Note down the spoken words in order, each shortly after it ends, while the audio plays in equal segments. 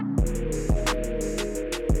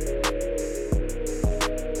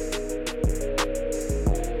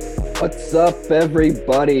What's up,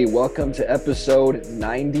 everybody? Welcome to episode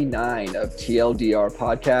 99 of TLDR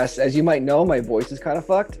Podcast. As you might know, my voice is kind of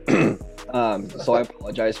fucked, so I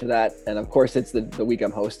apologize for that. And of course, it's the week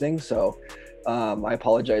I'm hosting, so I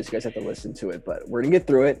apologize. You guys have to listen to it, but we're gonna get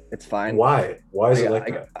through it. It's fine. Why? Why is it like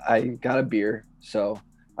that? I got a beer, so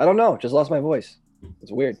I don't know. Just lost my voice.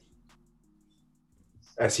 It's weird.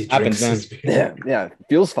 As he drinks his beer. Yeah,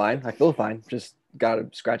 feels fine. I feel fine. Just got a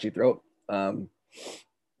scratchy throat.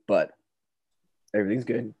 But everything's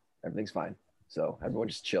good. Everything's fine. So everyone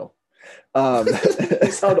just chill.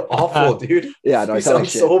 You sound awful, dude. Yeah, no, I sound like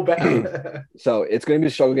so bad. So it's going to be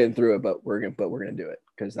a struggle getting through it, but we're gonna do it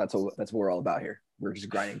because that's what we're all about here. We're just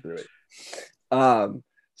grinding through it.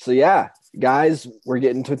 So yeah, guys, we're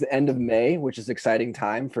getting to the end of May, which is exciting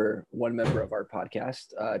time for one member of our podcast,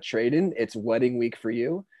 Traden. It's wedding week for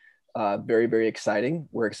you. Very, very exciting.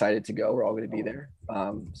 We're excited to go. We're all going to be there.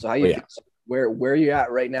 So how you? Where are you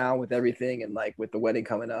at right now with everything and like with the wedding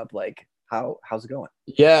coming up? Like how's it going?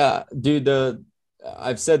 Yeah, dude.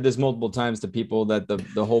 I've said this multiple times to people that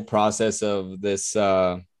the whole process of this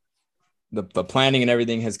the planning and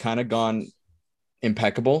everything has kind of gone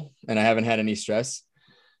impeccable, and I haven't had any stress.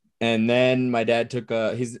 And then my dad took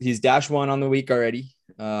he's dash one on the week already.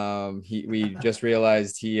 We just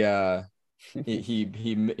realized he booked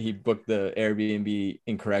the Airbnb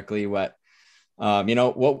incorrectly. What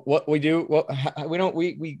we do,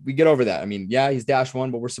 we get over that. I mean, yeah, he's dash one,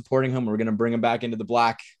 but we're supporting him. We're going to bring him back into the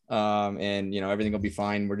black. And everything will be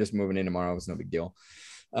fine. We're just moving in tomorrow. It's no big deal.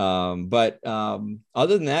 But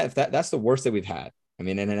other than that, if that's the worst that we've had, I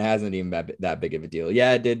mean, and it hasn't even been that big of a deal.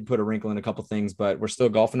 Yeah, it did put a wrinkle in a couple things, but we're still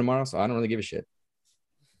golfing tomorrow. So I don't really give a shit.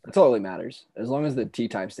 That's all that really matters. As long as the tee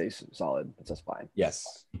time stays solid, that's just fine.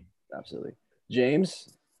 Yes, absolutely. James,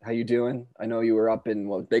 how you doing? I know you were up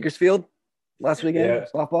in Bakersfield last weekend. Yeah.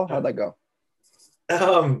 Softball. How'd that go?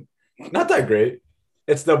 Not that great.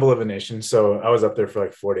 It's double elimination. So I was up there for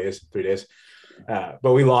like 3 days.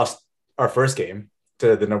 But we lost our first game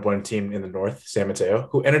to the number one team in the North, San Mateo,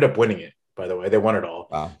 who ended up winning it, by the way. They won it all.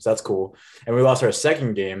 Wow. So that's cool. And we lost our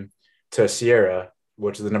second game to Sierra,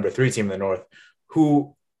 which is the number 3 team in the North,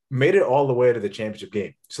 who made it all the way to the championship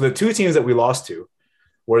game. So the 2 teams that we lost to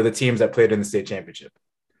were the teams that played in the state championship.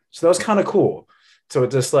 So that was kind of cool. So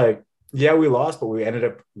it's just like, yeah, we lost, but we ended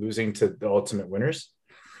up losing to the ultimate winners.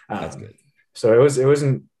 That's good. So it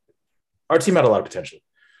wasn't. Our team had a lot of potential.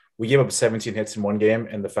 We gave up 17 hits in one game,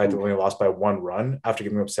 and the fact that we only lost by 1 run after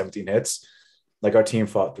giving up 17 hits, like our team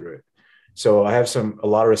fought through it. So I have a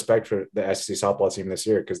lot of respect for the SEC softball team this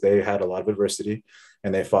year because they had a lot of adversity,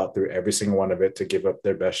 and they fought through every single one of it to give up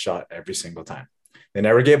their best shot every single time. They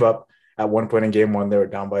never gave up. At one point in game 1, they were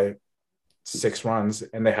down by 6 runs,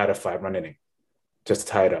 and they had a 5-run inning just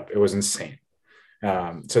to tie it up. It was insane.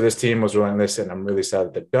 So this team was relentless, and I'm really sad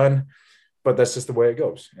that they're done, but that's just the way it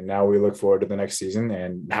goes. And now we look forward to the next season,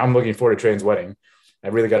 and now I'm looking forward to Train's wedding. I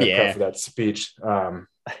really got to prep for that speech. But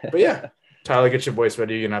yeah, Tyler, get your voice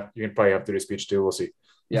ready. You can probably have to do a speech too. We'll see.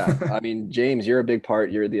 Yeah, I mean, James, you're a big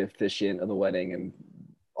part. You're the officiant of the wedding and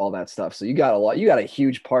all that stuff. So you got a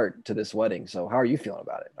huge part to this wedding. So how are you feeling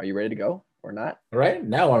about it? Are you ready to go or not? Right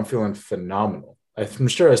now, I'm feeling phenomenal. I'm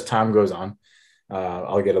sure as time goes on,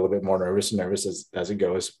 I'll get a little bit more nervous as it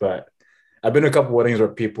goes. But I've been to a couple weddings where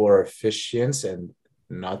people are officiants and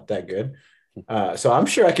not that good. So I'm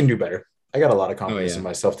sure I can do better. I got a lot of confidence in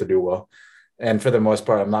myself to do well. And for the most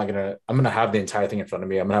part, I'm going to have the entire thing in front of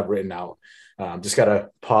me. I'm going to have written out. Just got to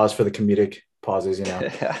pause for the comedic pauses,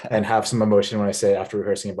 and have some emotion when I say it after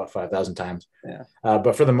rehearsing about 5,000 times. Yeah.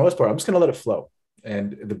 But for the most part, I'm just going to let it flow.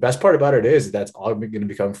 And the best part about it is that's all going to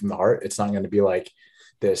be coming from the heart. It's not going to be like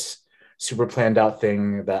this super planned out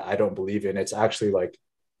thing that I don't believe in. It's actually like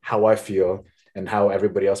how I feel, and how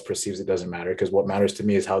everybody else perceives it doesn't matter, because what matters to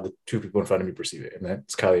me is how the 2 people in front of me perceive it. And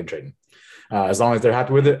that's Kylie and Traden. As long as they're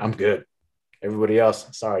happy with it, I'm good. Everybody else,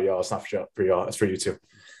 sorry, y'all. It's not for y'all. It's for you too.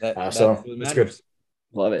 So it's good.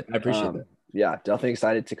 Love it. I appreciate it. Yeah, definitely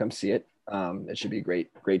excited to come see it. It should be a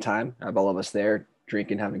great time. I have all of us there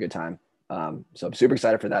drinking, having a good time. So I'm super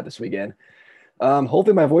excited for that this weekend.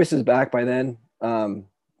 Hopefully my voice is back by then.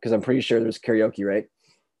 Because I'm pretty sure there's karaoke, right?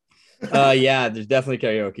 Yeah, there's definitely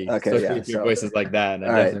karaoke. Okay, especially if your voice is like that. And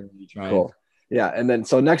I definitely be trying. Cool. Yeah, and then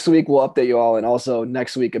so next week we'll update you all, and also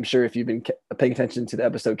next week, I'm sure if you've been paying attention to the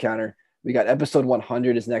episode counter, we got episode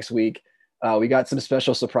 100 is next week. We got some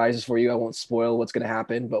special surprises for you. I won't spoil what's going to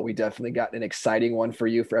happen, but we definitely got an exciting one for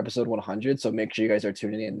you for episode 100. So make sure you guys are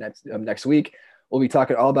tuning in next week. We'll be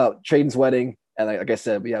talking all about Traden's wedding, and like I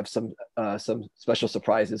said, we have some special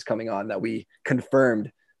surprises coming on that we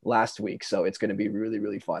confirmed last week. So it's going to be really,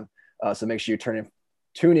 really fun. So make sure you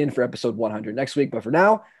tune in for episode 100 next week. But for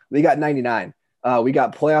now, We got 99. We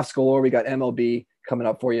got playoffs galore. We got MLB coming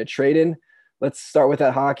up for you. Traden, let's start with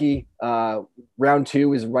that hockey. Round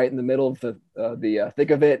 2 is right in the middle of the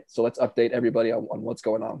thick of it. So let's update everybody on what's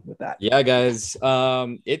going on with that. Yeah, guys.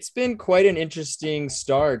 It's been quite an interesting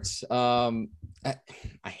start. I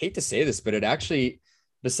hate to say this, but it actually,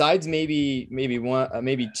 besides maybe one,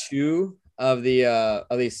 maybe two of the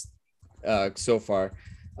at least so far,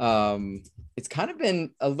 it's kind of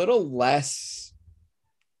been a little less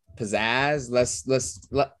pizzazz,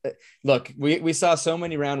 look, we saw so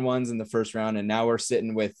many round ones in the first round, and now we're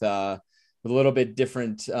sitting with a little bit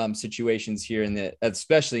different situations here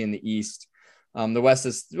especially in the East. The West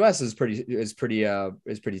is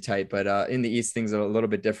pretty tight, but in the East things are a little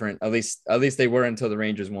bit different. At least they were until the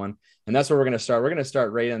Rangers won, and that's where we're gonna start. We're gonna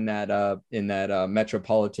start right in that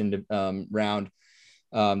Metropolitan round,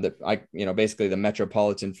 basically the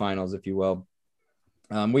Metropolitan Finals, if you will.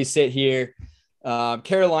 We sit here.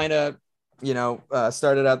 Carolina,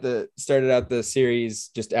 started out the series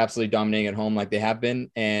just absolutely dominating at home like they have been,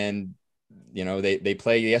 and they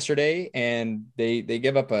play yesterday and they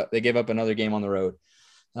give up another game on the road.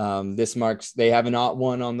 This marks they have not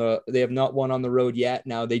won on the road yet.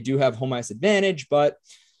 Now they do have home ice advantage, but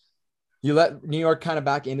you let New York kind of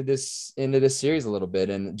back into this series a little bit.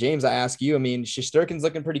 And James, I ask you, I mean, Shesterkin's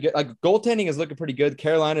looking pretty good. Like goaltending is looking pretty good.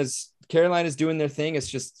 Carolina's doing their thing. It's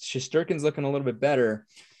just Shesterkin's looking a little bit better.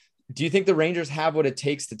 Do you think the Rangers have what it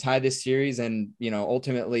takes to tie this series and,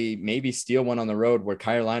 ultimately maybe steal one on the road where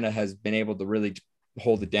Carolina has been able to really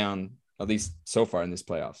hold it down, at least so far in this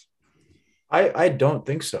playoffs? I don't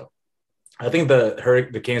think so. I think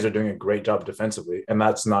the Canes are doing a great job defensively, and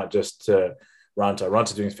that's not just Ronta.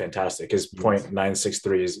 Ronta's doing fantastic. His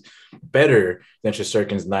 .963 is better than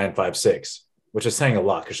Shesterkin's .956, which is saying a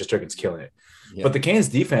lot because Shesterkin's killing it. Yeah. But the Canes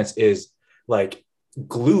defense is like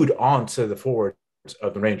glued onto the forwards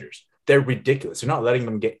of the Rangers. They're ridiculous. They're not letting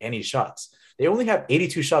them get any shots. They only have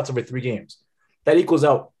 82 shots over 3 games. That equals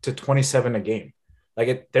out to 27 a game.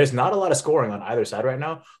 There's not a lot of scoring on either side right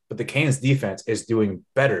now, but the Canes defense is doing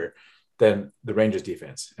better than the Rangers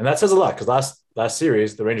defense. And that says a lot because last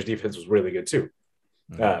series, the Rangers defense was really good too.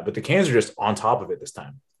 Mm-hmm. But the Canes are just on top of it this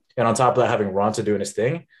time. And on top of that, having Ronta doing his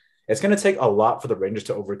thing, it's going to take a lot for the Rangers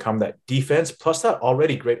to overcome that defense, plus that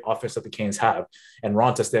already great offense that the Canes have, and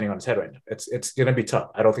Ronta standing on his head right now. It's going to be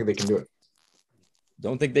tough. I don't think they can do it.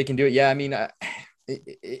 Don't think they can do it. Yeah, I mean,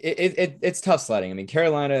 it's tough sledding. I mean,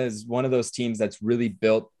 Carolina is one of those teams that's really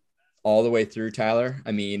built all the way through, Tyler.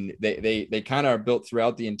 I mean, they kind of are built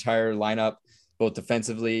throughout the entire lineup, both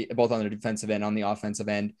defensively, both on the defensive end, on the offensive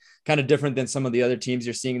end. Kind of different than some of the other teams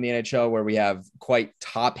you're seeing in the NHL where we have quite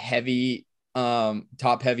top heavy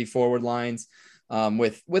forward lines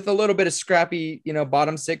with a little bit of scrappy,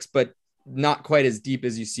 bottom six, but not quite as deep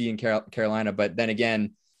as you see in Carolina. But then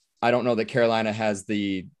again, I don't know that Carolina has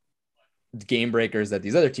the game breakers that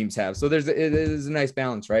these other teams have. So it is a nice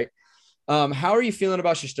balance, right? How are you feeling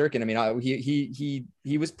about Shesterkin? I mean,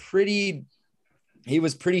 he was pretty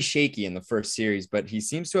shaky in the first series, but he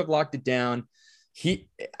seems to have locked it down.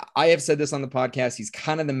 I have said this on the podcast. He's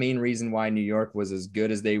kind of the main reason why New York was as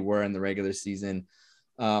good as they were in the regular season.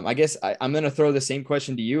 I guess I'm going to throw the same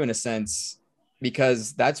question to you in a sense,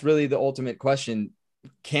 because that's really the ultimate question.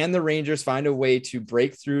 Can the Rangers find a way to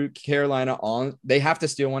break through Carolina they have to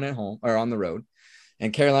steal one at home or on the road,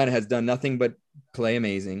 and Carolina has done nothing but play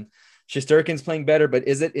amazing. Shesterkin's playing better, but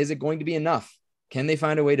is it going to be enough? Can they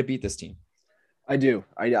find a way to beat this team? I do.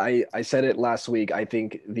 I said it last week. I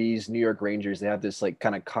think these New York Rangers, they have this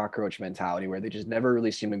kind of cockroach mentality where they just never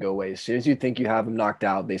really seem to go away. As soon as you think you have them knocked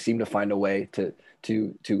out, they seem to find a way to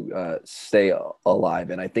stay alive.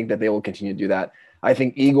 And I think that they will continue to do that. I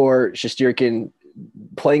think Igor Shesterkin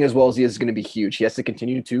playing as well as he is going to be huge. He has to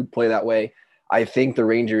continue to play that way. I think the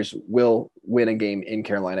Rangers will win a game in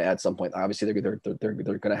Carolina at some point. Obviously, they're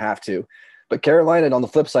going to have to. But Carolina, on the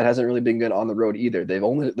flip side, hasn't really been good on the road either. They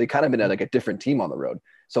kind of been at a different team on the road.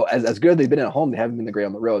 So as good as they've been at home, they haven't been the great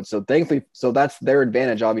on the road. So thankfully, that's their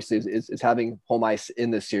advantage. Obviously, is having home ice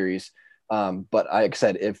in this series. But like I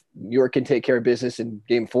said, if New York can take care of business in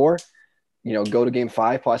Game 4, go to Game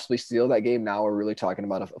 5, possibly steal that game. Now we're really talking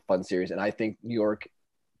about a fun series, and I think New York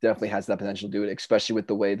definitely has that potential to do it, especially with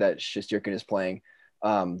the way that Shesterkin is playing.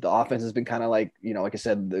 The offense has been kind of like I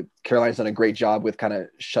said, the Carolina's done a great job with kind of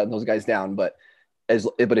shutting those guys down. But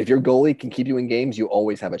if your goalie can keep you in games, you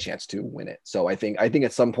always have a chance to win it. So I think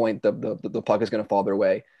at some point the puck is going to fall their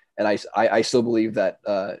way, and I still believe that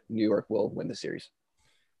New York will win the series.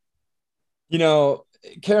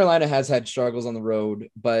 Carolina has had struggles on the road,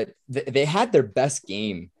 but they had their best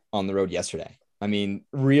game on the road yesterday. I mean,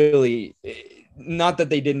 really, not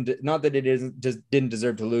that it isn't just didn't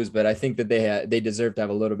deserve to lose, but I think that they deserve to have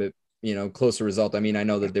a little bit, closer result. I mean, I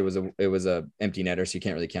know that it was a empty netter, so you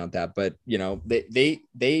can't really count that, but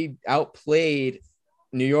they outplayed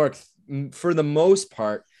New York for the most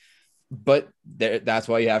part, but that's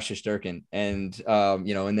why you have Shesterkin, and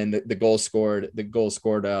and then the goals scored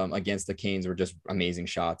against the Canes were just amazing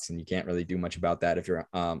shots, and you can't really do much about that if you're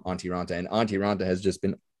Antti Ranta, and Antti Ranta has just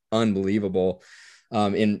been unbelievable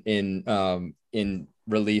in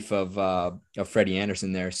relief of Freddie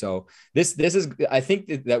Anderson there. So this is, I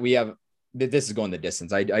think that we have, this is going the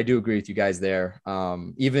distance. I do agree with you guys there.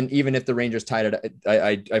 Even if the Rangers tied it,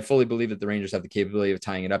 I fully believe that the Rangers have the capability of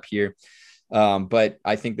tying it up here. But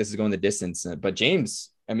I think this is going the distance. But James,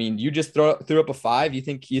 I mean, you just threw up a 5. You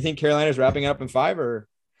think Carolina's wrapping it up in 5 or?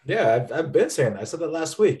 Yeah, I've been saying that. I said that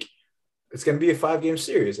last week. It's going to be a 5-game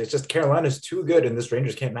series. It's just Carolina's too good, and this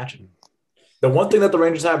Rangers can't match it. The one thing that the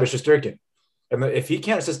Rangers have is Shesterkin. And if he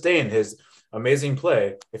can't sustain his amazing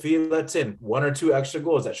play, if he lets in 1 or 2 extra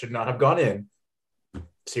goals that should not have gone in,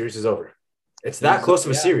 series is over. It's that close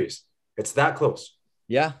of a series. It's that close.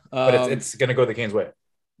 Yeah. But it's going to go the Canes' way.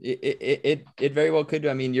 It very well could do.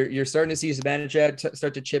 I mean, you're starting to see Zibanejad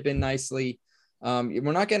start to chip in nicely. We're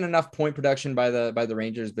not getting enough point production by the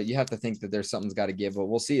Rangers, but you have to think that there's something's got to give. But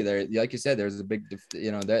we'll see. There, like you said, there's a big,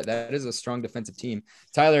 that is a strong defensive team.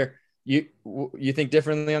 Tyler, you think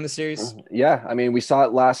differently on the series? Yeah, I mean, we saw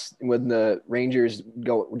it last when the Rangers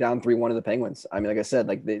go down 3-1 to the Penguins. I mean, like I said,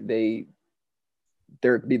 like they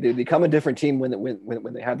become a different team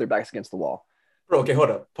when they have their backs against the wall. Bro, okay, hold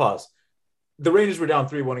up, pause. The Rangers were down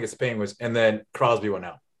 3-1 against the Penguins, and then Crosby went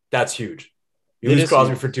out. That's huge. You lose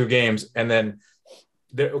Crosby for 2 games, and then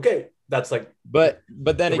okay, that's like. But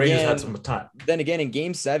then the Rangers again, had some time. Then again, in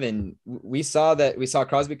Game 7, we saw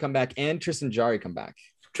Crosby come back and Tristan Jarry come back.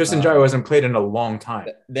 Tristan Jarry wasn't played in a long time.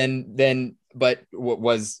 But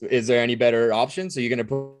is there any better option? So you're going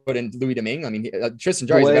to put in Louis Domingue? I mean, Tristan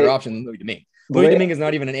Jarry is a better option than Louis Domingue. Louis Domingue is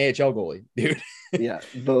not even an AHL goalie, dude. Yeah.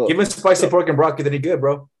 Give him spicy pork and broccoli, then he's good,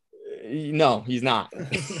 bro. No, he's not.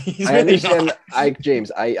 He's I really understand. not. James,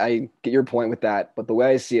 I get your point with that, but the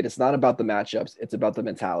way I see it, it's not about the matchups. It's about the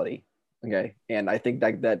mentality. Okay. And I think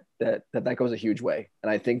that goes a huge way.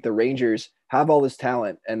 And I think the Rangers have all this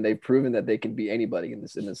talent, and they've proven that they can beat anybody in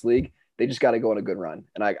this league. They just got to go on a good run.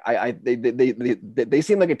 And they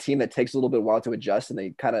seem like a team that takes a little bit of a while to adjust, and they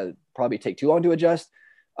kind of probably take too long to adjust.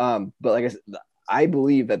 But like I said, I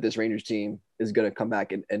believe that this Rangers team is going to come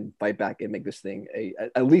back and fight back and make this thing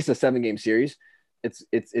at least a 7-game series. It's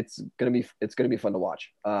going to be fun to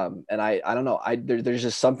watch. And I don't know. There's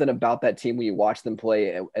just something about that team when you watch them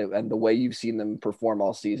play and the way you've seen them perform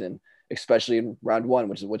all season, especially in round 1,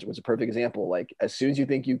 which was a perfect example. Like, as soon as you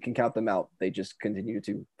think you can count them out, they just continue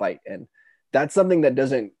to fight. And that's something that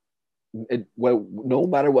no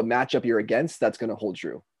matter what matchup you're against, that's going to hold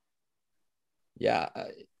true. Yeah.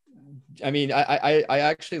 I mean, I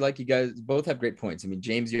actually like, you guys both have great points. I mean,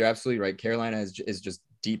 James, you're absolutely right. Carolina is just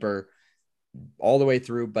deeper all the way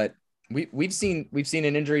through, but we've seen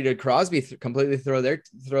an injury to Crosby completely throw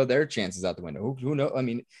their chances out the window. Who knows? I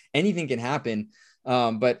mean, anything can happen.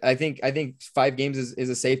 But I think 5 games is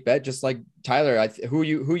a safe bet. Just like Tyler, who are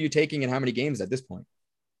you taking and how many games at this point?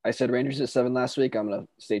 I said Rangers at 7 last week. I'm going to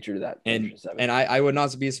stay true to that. And I would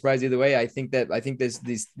not be surprised either way. I think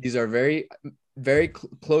these are very, very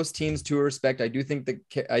close teams to a respect. I do think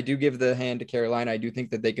that I do give the hand to Carolina. I do think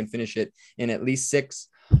that they can finish it in at least 6.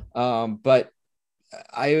 But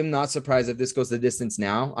I am not surprised if this goes the distance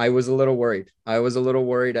now. I was a little worried. I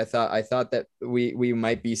thought that we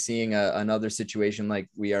might be seeing another situation like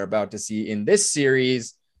we are about to see in this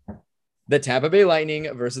series, the Tampa Bay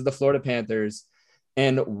Lightning versus the Florida Panthers.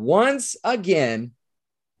 And once again,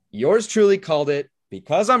 yours truly called it,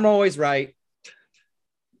 because I'm always right.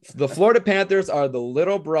 The Florida Panthers are the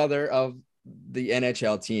little brother of the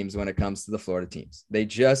NHL teams when it comes to the Florida teams. They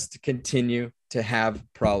just continue to have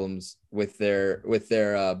problems with their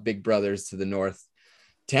big brothers to the north.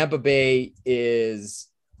 Tampa Bay is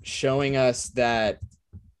showing us that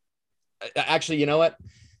actually, you know what?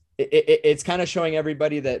 It's kind of showing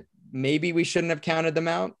everybody that maybe we shouldn't have counted them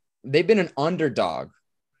out. They've been an underdog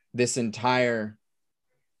this entire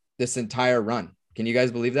run. Can you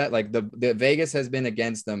guys believe that? Like the Vegas has been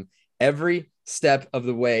against them every step of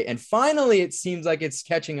the way. And finally, it seems like it's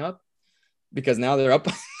catching up because now they're up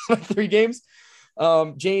 3 games.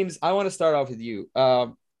 James, I want to start off with you.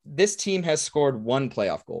 This team has scored 1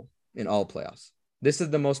 playoff goal in all playoffs. This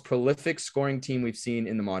is the most prolific scoring team we've seen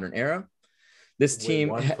in the modern era. This team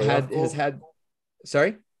has had.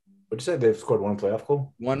 Sorry? What did you say? They've scored 1 playoff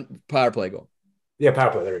goal? 1 power play goal. Yeah,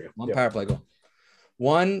 power play. There we go. 1 power play goal.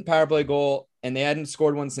 1 power play goal and they hadn't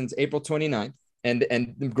scored one since April 29th.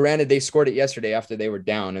 And granted, they scored it yesterday after they were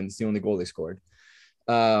down, and it's the only goal they scored.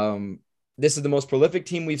 This is the most prolific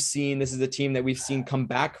team we've seen. This is a team that we've seen come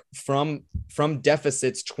back from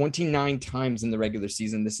deficits 29 times in the regular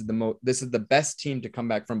season. This is the best team to come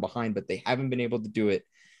back from behind, but they haven't been able to do it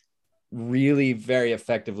really very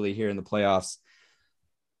effectively here in the playoffs.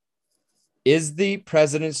 Is the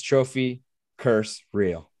President's Trophy curse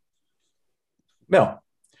real? No.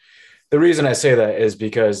 The reason I say that is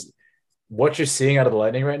because what you're seeing out of the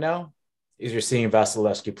Lightning right now is you're seeing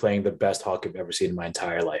Vasilevsky playing the best hockey I've ever seen in my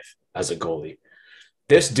entire life as a goalie.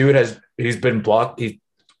 This dude he's been blocked.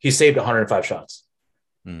 He saved 105 shots.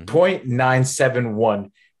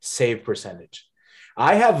 0.971 save percentage.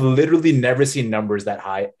 I have literally never seen numbers that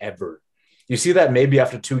high ever. You see that maybe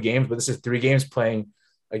after 2 games, but this is 3 games playing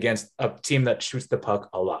against a team that shoots the puck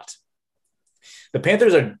a lot. The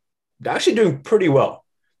Panthers are actually doing pretty well.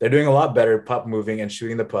 They're doing a lot better puck moving and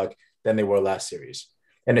shooting the puck than they were last series.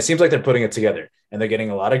 And it seems like they're putting it together and they're getting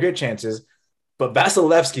a lot of great chances. But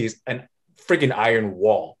Vasilevsky's an freaking iron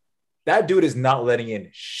wall. That dude is not letting in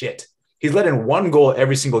shit. He's let in 1 goal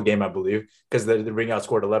every single game, I believe, because the Ring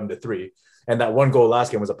outscored 11-3. And that 1 goal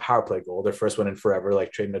last game was a power play goal, their first one in forever,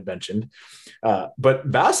 like Trayden had mentioned. But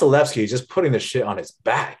Vasilevsky is just putting the shit on his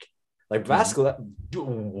back. Like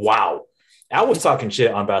wow. I was talking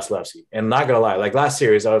shit on Vasilevsky, and not gonna lie, like last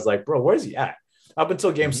series, I was like, bro, where's he at? Up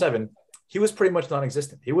until game 7, he was pretty much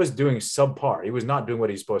non-existent. He was doing subpar. He was not doing what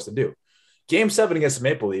he's supposed to do. Game 7 against the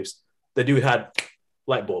Maple Leafs, the dude had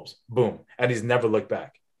light bulbs, boom, and he's never looked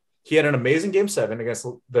back. He had an amazing game 7 against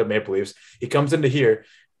the Maple Leafs. He comes into here,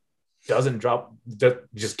 doesn't drop,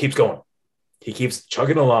 just keeps going. He keeps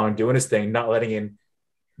chugging along, doing his thing, not letting in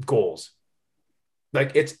goals.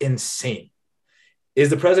 Like, it's insane. Is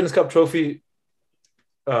the President's Cup trophy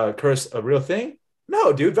curse a real thing?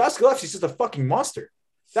 No, dude. Vasilevsky's just a fucking monster.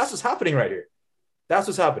 That's what's happening right here. That's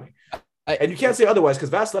what's happening. And you can't say otherwise because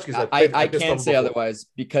Vasilevsky's like I can't say otherwise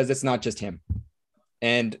because it's not just him.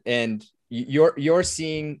 And you're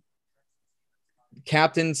seeing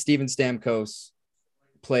Captain Steven Stamkos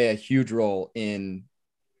play a huge role in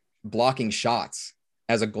blocking shots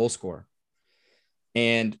as a goal scorer.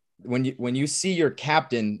 And when you see your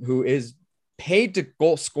captain who is paid to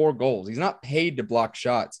score goals, he's not paid to block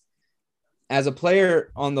shots. As a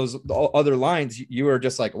player on those other lines, you are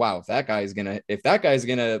just like, wow, if that guy's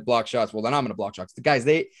gonna block shots, well, then I'm gonna block shots. The guys,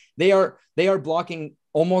 they are blocking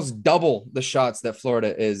almost double the shots that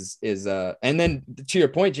Florida is. And then to your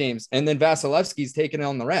point, James, and then Vasilevsky's taking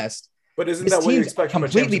on the rest. But isn't that what you expect from a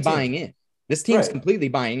completely buying in? This team's completely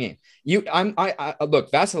buying in. I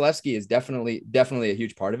look, Vasilevsky is definitely a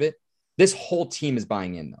huge part of it. This whole team is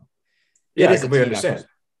buying in, though. Yeah, I completely understand.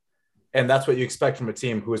 And that's what you expect from a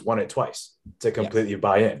team who has won it twice to completely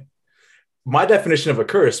buy in. My definition of a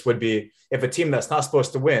curse would be if a team that's not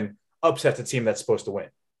supposed to win upsets a team that's supposed to win.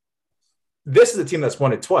 This is a team that's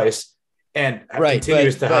won it twice and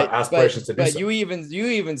continues to have aspirations to do so. But you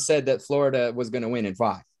even said that Florida was going to win in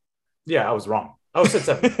 5. Yeah, I was wrong. I said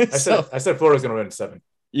 7. I said Florida was going to win in 7.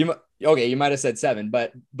 You might have said 7,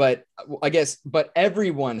 but I guess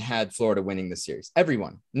everyone had Florida winning this series.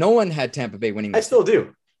 Everyone. No one had Tampa Bay winning. I still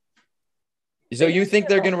do. So you think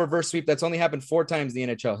they're going to reverse sweep? That's only happened 4 times in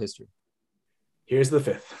the NHL history. Here's the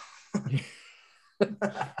 5th.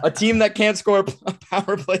 A team that can't score a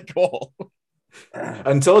power play goal.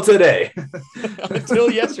 Until today. Until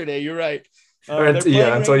yesterday, you're right.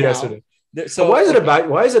 Until yesterday. So why is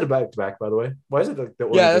it a back-to-back, by the way? Why is it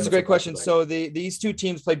that's a great question. So these 2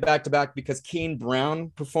 teams played back-to-back because Kane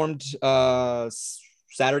Brown performed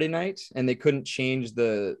Saturday night and they couldn't change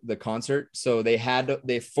the concert. So they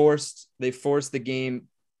forced the game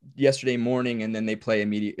yesterday morning and then they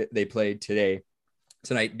played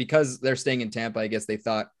tonight because they're staying in Tampa. I guess they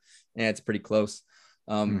thought, it's pretty close.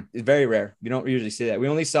 It's very rare. You don't usually see that. We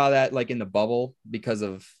only saw that like in the bubble because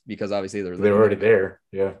obviously they were already there.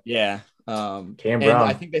 Yeah. Yeah. Cam Brown,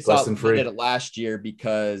 I think they did it last year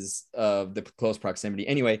because of the close proximity.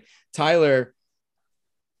 Anyway, Tyler,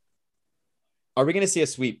 are we going to see a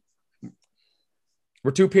sweep?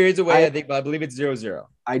 We're 2 periods away. I believe it's 0-0.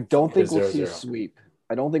 I don't think we'll see a sweep.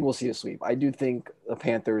 I don't think we'll see a sweep. I do think the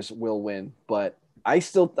Panthers will win, but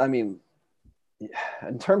in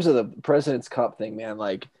terms of the President's Cup thing, man,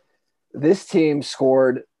 like this team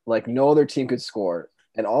scored like no other team could score.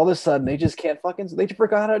 And all of a sudden they just they just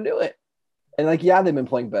forgot how to do it. And like, yeah, they've been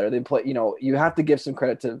playing better. They play, you have to give some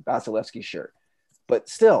credit to Vasilevsky, sure. But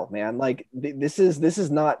still, man, like this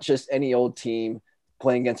is not just any old team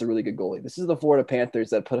playing against a really good goalie. This is the Florida Panthers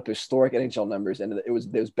that put up historic NHL numbers. And it was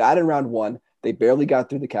bad in round 1. They barely got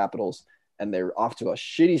through the Capitals. and they're off to a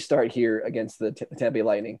shitty start here against the Tampa Bay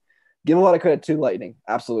Lightning. Give a lot of credit to Lightning,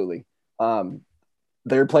 absolutely.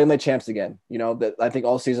 They're playing like champs again. You know, that I think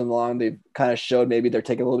all season long they've kind of showed maybe they're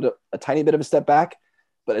taking a tiny bit of a step back,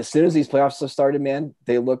 but as soon as these playoffs have started, man,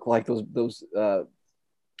 they look like those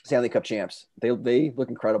Stanley Cup champs. They look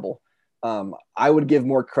incredible. I would give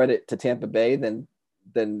more credit to Tampa Bay than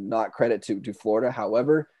not credit to Florida.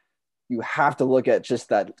 However, you have to look at just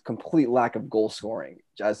that complete lack of goal scoring,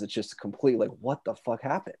 as it's just complete like, what the fuck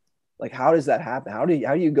happened? Like, how does that happen? How do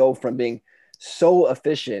you go from being so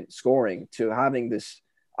efficient scoring to having this?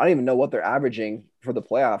 I don't even know what they're averaging for the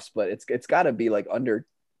playoffs, but it's got to be like under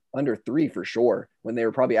 3 for sure, when they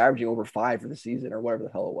were probably averaging over 5 for the season or whatever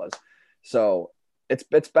the hell it was. So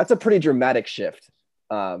that's a pretty dramatic shift.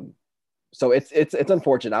 So it's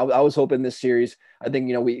unfortunate. I was hoping this series, I think,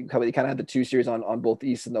 you know, we kind of had the 2 series on both the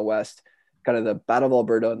East and the West, kind of the Battle of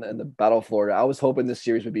Alberta and the Battle of Florida. I was hoping this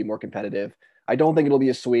series would be more competitive. I don't think it'll be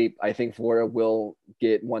a sweep. I think Florida will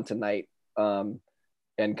get one tonight and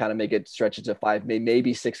kind of make it stretch it to 5,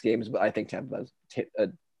 maybe 6 games. But I think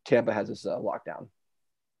Tampa has this lockdown.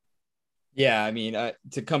 Yeah, I mean,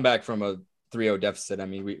 to come back from a 3-0 deficit. I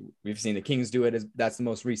mean, we've seen the Kings do it. That's the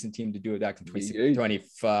most recent team to do it back in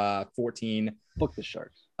 2014. Fuck the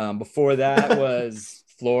Sharks. Before that was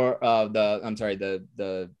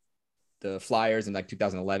the Flyers in like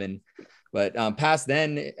 2011. But past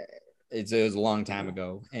then, it was a long time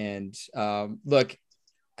ago. And look,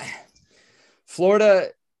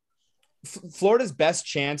 Florida's best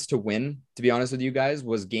chance to win, to be honest with you guys,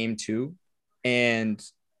 was game 2. And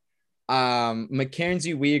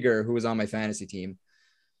Mackenzie Weegar, who was on my fantasy team,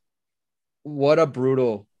 what a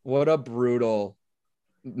brutal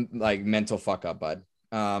like mental fuck up, bud.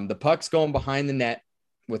 The puck's going behind the net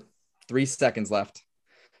with 3 seconds left.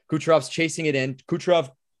 Kucherov's chasing it in.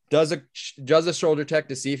 Kucherov does a shoulder check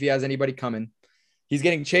to see if he has anybody coming. He's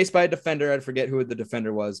getting chased by a defender. I forget who the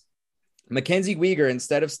defender was. Mackenzie Weegar,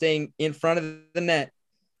 instead of staying in front of the net,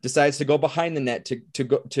 decides to go behind the net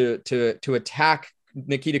to attack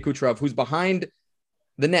Nikita Kucherov, who's behind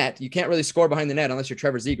the net. You can't really score behind the net unless you're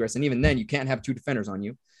Trevor Zegras, and even then, you can't have 2 defenders on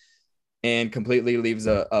you. And completely leaves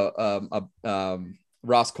a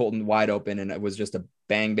Ross Colton wide open, and it was just a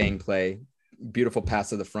bang play, beautiful pass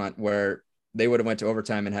to the front where they would have went to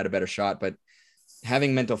overtime and had a better shot. But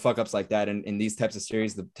having mental fuck ups like that in these types of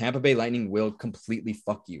series, the Tampa Bay Lightning will completely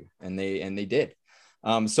fuck you, and they did.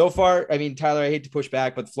 So far, I mean, Tyler, I hate to push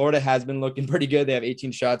back, but Florida has been looking pretty good. They have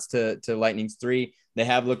 18 shots to Lightning's 3. They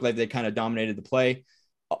have looked like they kind of dominated the play.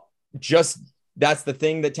 Just that's the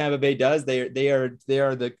thing that Tampa Bay does. They are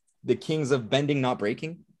the kings of bending, not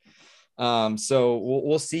breaking. So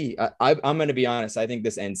we'll see. I'm going to be honest. I think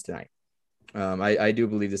this ends tonight. I do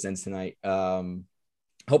believe this ends tonight.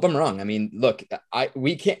 Hope I'm wrong. I mean, look,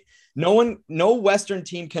 we can't. No Western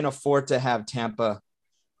team can afford to have Tampa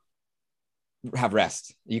have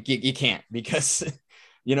rest. You can't, because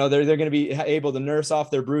you know they're going to be able to nurse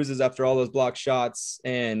off their bruises after all those blocked shots,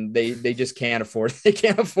 and they just can't afford it. They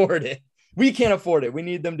can't afford it. We can't afford it. We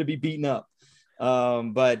need them to be beaten up.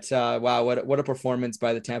 But wow, what a performance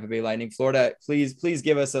by the Tampa Bay Lightning. Florida, please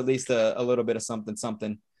give us at least a little bit of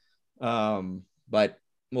something. But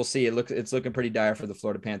we'll see. It's looking pretty dire for the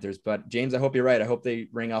Florida Panthers. But James, I hope you're right. I hope they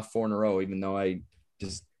ring off 4 in a row, even though it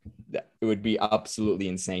would be absolutely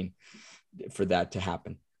insane for that to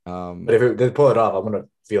happen. But if they pull it off, I'm gonna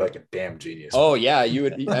feel like a damn genius. Oh yeah, you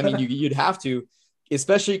would. I mean, you'd have to,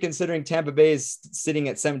 especially considering Tampa Bay is sitting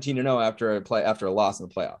at 17-0 after a loss in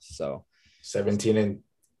the playoffs. So 17-3.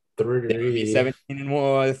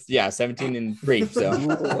 17-1. Yeah, 17-3.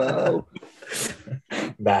 So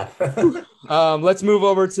math. Let's move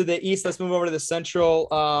over to the East. Let's move over to the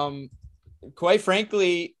Central. Quite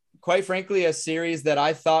frankly, a series that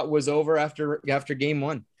I thought was over after game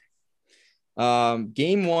 1.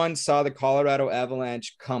 Game 1 saw the Colorado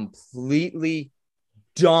Avalanche completely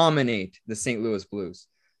dominate the St. Louis Blues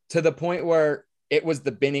to the point where it was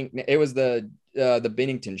the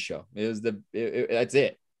Binnington show. That's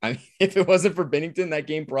it. I mean, if it wasn't for Binnington, that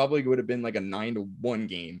game probably would have been like a 9-1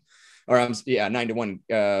 game, or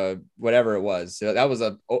 9-1, whatever it was. So that was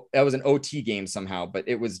an OT game somehow, but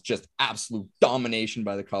it was just absolute domination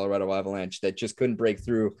by the Colorado Avalanche that just couldn't break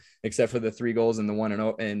through, except for the 3 goals and the 1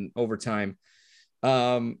 in overtime.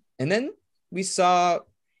 And then we saw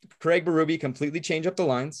Craig Berube completely change up the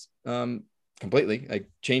lines. Completely, like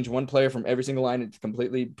change one player from every single line and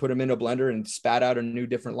completely put him into a blender and spat out a new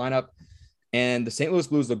different lineup. And the St. Louis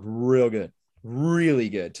Blues looked real good, really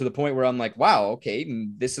good, to the point where I'm like, wow, okay,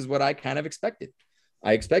 this is what I kind of expected.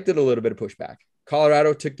 I expected a little bit of pushback.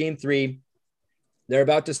 Colorado took game 3. They're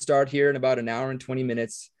about to start here in about an hour and 20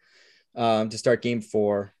 minutes. to start game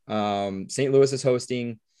 4. St. Louis is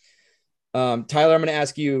hosting. Tyler, I'm going to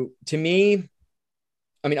ask you, to me,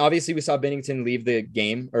 I mean, obviously we saw Bennington leave the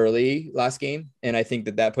game early last game, and I think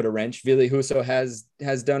that put a wrench. Ville Husso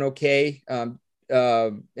has done okay. I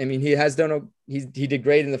mean, he has done, he did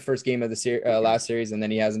great in the first game of the last series, and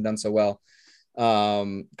then he hasn't done so well.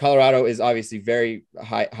 Colorado is obviously very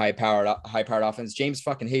high powered offense. James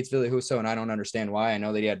fucking hates Ville Husso, and I don't understand why. I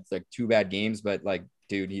know that he had like 2 bad games, but like,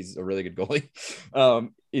 dude, he's a really good goalie.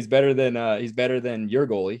 He's better than your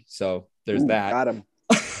goalie. So there's that. Got him.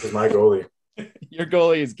 He's my goalie. Your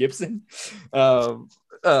goalie is Gibson.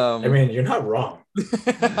 I mean, you're not wrong.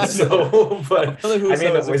 So, but I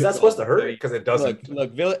mean, is that supposed to hurt? Because it doesn't.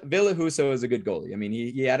 Look, Ville Husso is a good goalie. I mean,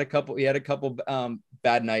 he had a couple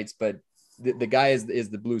bad nights, but the guy is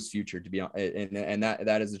the Blues' future, to be honest, and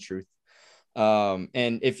that is the truth.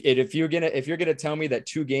 And if you're gonna tell me that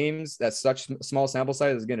 2 games, that's such small sample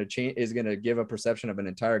size, is gonna give a perception of an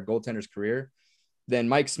entire goaltender's career, then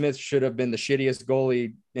Mike Smith should have been the shittiest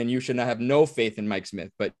goalie, and you should not have no faith in Mike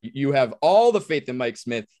Smith. But you have all the faith in Mike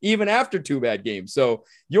Smith, even after 2 bad games. So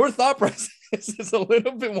your thought process is a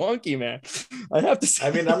little bit wonky, man. I have to say.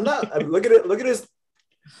 I mean, look at it. Look at his.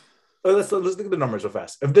 Let's look at the numbers real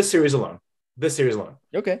fast. Of this series alone.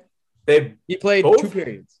 Okay. He played both, 2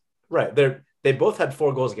 periods. Right. They both had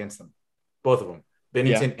 4 goals against them. Both of them.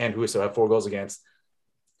 Bennington and Husso have 4 goals against.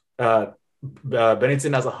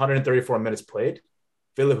 Bennington has 134 minutes played.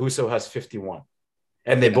 Ville Husso has 51.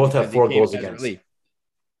 And they both have 4 goals against.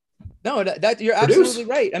 No, that you're absolutely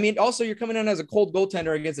right. I mean, also you're coming in as a cold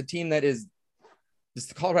goaltender against a team that is just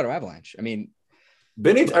the Colorado Avalanche. I mean,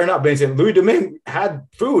 Louis Domingue had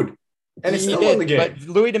food and he still won the game. But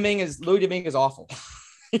Louis Domingue is awful.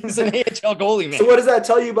 He's an AHL goalie, man. So what does that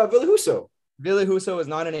tell you about Ville Husso? Ville Husso is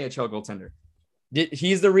not an AHL goaltender.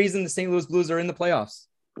 He's the reason the St. Louis Blues are in the playoffs.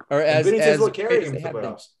 Or as what carried him to the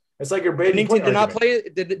playoffs. It's like your Bennington did not play.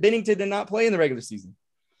 Bennington did not play in the regular season.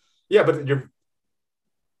 Yeah, but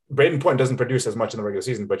Braden Point doesn't produce as much in the regular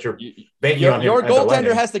season, but you're banking on him. Your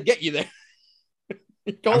goaltender has to get you there.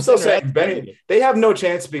 I'm still saying they have no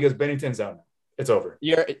chance because Bennington's out. It's over.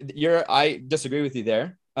 I disagree with you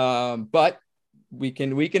there. But we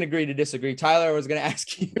can agree to disagree. Tyler, I was going to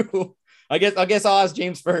ask you. I guess I'll ask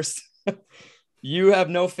James first. You have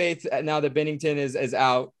no faith now that Bennington is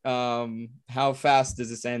out. How fast does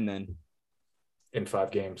this end then? In 5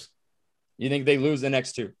 games. You think they lose the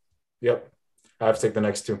next 2? Yep. I have to take the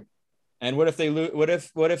next 2. And what if they lose? What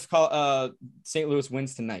if St. Louis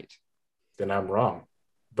wins tonight? Then I'm wrong,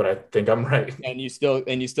 but I think I'm right. And you still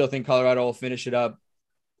think Colorado will finish it up?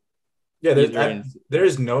 Yeah, there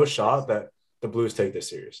is no shot that the Blues take this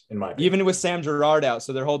series, in my opinion. Even with Sam Girard out,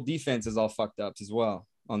 so their whole defense is all fucked up as well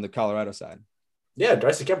on the Colorado side. Yeah,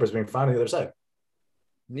 Darcy Kemper's being found on the other side.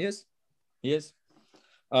 He is.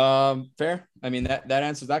 Fair. I mean, that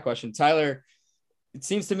answers that question. Tyler, it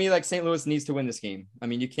seems to me like St. Louis needs to win this game. I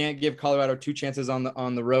mean, you can't give Colorado 2 chances on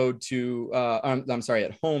the road to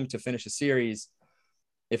at home to finish a series.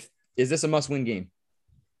 Is this a must-win game?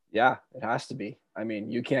 Yeah, it has to be. I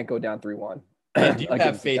mean, you can't go down 3-1. Do you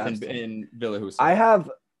have faith in Ville Husso? I have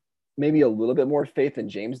maybe a little bit more faith than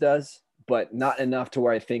James does, but not enough to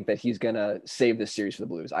where I think that he's going to save this series for the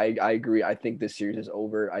Blues. I agree. I think this series is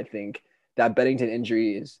over. I think that Bennington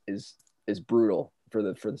injury is brutal for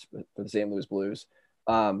the St. Louis Blues.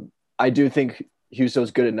 I do think Husso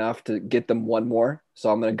is good enough to get them 1 more. So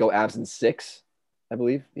I'm going to go Avs in 6, I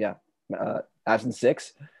believe. Yeah. Avs in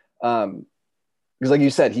 6. Because like you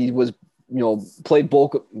said, he was, played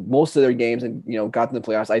most of their games and, got to the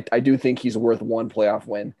playoffs. I do think he's worth 1 playoff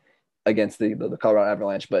win against the Colorado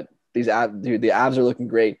Avalanche, but the Avs are looking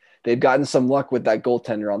great. They've gotten some luck with that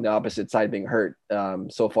goaltender on the opposite side being hurt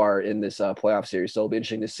so far in this playoff series. So it'll be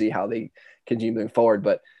interesting to see how they continue moving forward.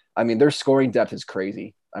 But I mean, their scoring depth is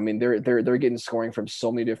crazy. I mean, they're getting scoring from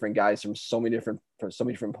so many different guys from so many different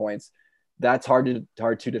points. That's hard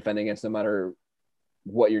to defend against, no matter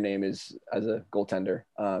what your name is as a goaltender.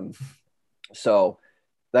 So,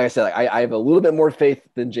 like I said, I have a little bit more faith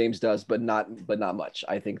than James does, but not much.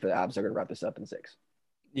 I think the Avs are going to wrap this up in 6.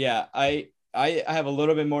 Yeah, I have a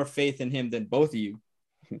little bit more faith in him than both of you,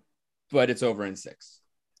 but it's over in 6.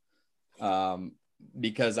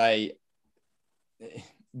 Because to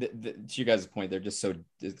you guys' point, they're just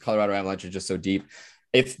the Colorado Avalanche are just so deep.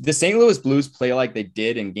 If the St. Louis Blues play like they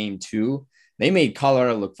did in game 2, they made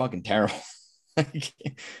Colorado look fucking terrible.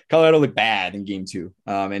 Colorado looked bad in game 2.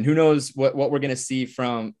 And who knows what we're going to see if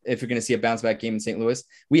we're going to see a bounce back game in St. Louis.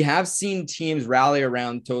 We have seen teams rally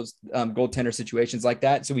around those goaltender situations like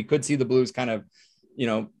that. So we could see the Blues kind of,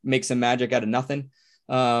 make some magic out of nothing.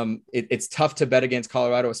 It's tough to bet against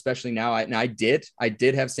Colorado, especially now. I did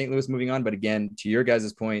have St. Louis moving on, but again, to your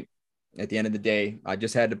guys' point, at the end of the day, I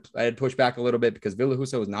had to push back a little bit because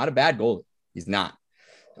Villahuso is not a bad goalie. He's not.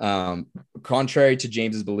 Contrary to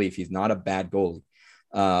James's belief, he's not a bad goalie.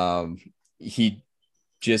 He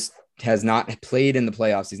just has not played in the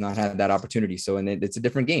playoffs. He's not had that opportunity. So, and it's a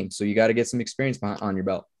different game. So you got to get some experience on your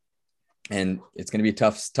belt, and it's going to be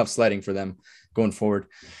tough sledding for them going forward.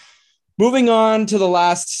 Moving on to the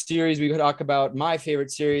last series, we could talk about my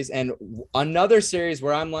favorite series and another series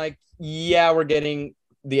where I'm like, yeah, we're getting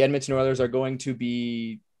the Edmonton Oilers are going to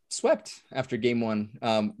be swept after game one.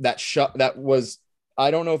 That was,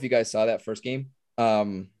 I don't know if you guys saw that first game.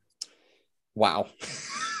 Wow.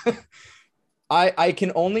 I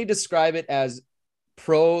can only describe it as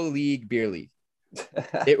pro league beer league.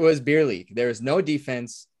 It was beer league. There was no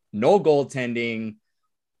defense, no goaltending.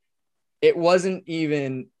 It was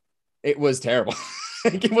terrible.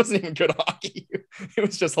 It wasn't even good hockey. It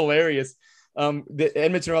was just hilarious. The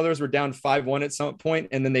Edmonton Oilers were down 5-1 at some point,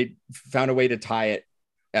 and then they found a way to tie it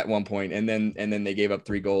at one point, and then they gave up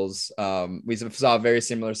 3 goals. We saw a very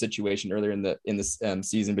similar situation earlier in the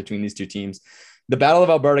season between these two teams. The Battle of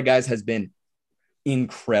Alberta, guys, has been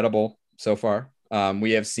incredible so far.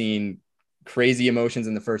 We have seen crazy emotions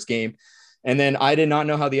in the first game, and then I did not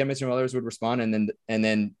know how the Edmonton Oilers would respond, and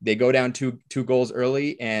then they go down two goals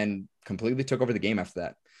early and completely took over the game after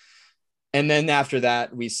that. And then after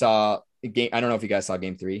that, we saw a game. I don't know if you guys saw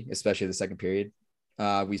game 3, especially the second period.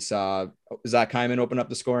 We saw Zach Hyman open up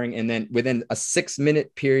the scoring, and then within a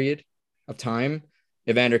 6-minute period of time,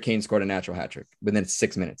 Evander Kane scored a natural hat trick within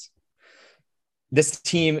 6 minutes. This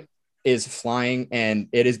team is flying, and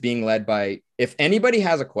it is being led by, if anybody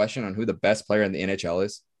has a question on who the best player in the NHL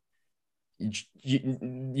is,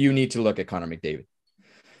 you need to look at Connor McDavid.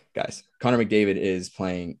 Guys, Connor McDavid is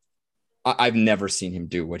playing. I've never seen him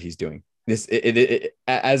do what he's doing.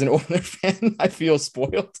 As an Oilers fan, I feel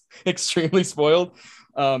spoiled, extremely spoiled,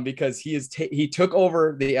 because he took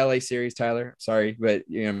over the LA series, Tyler. Sorry, but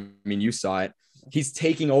you saw it. He's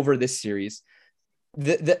taking over this series.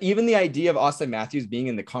 Even the idea of Austin Matthews being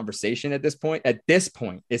in the conversation at this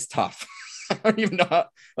point is tough. I don't even know how,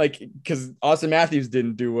 because Austin Matthews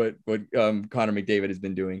didn't do what Connor McDavid has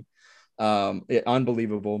been doing.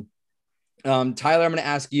 Unbelievable. Tyler, I'm going to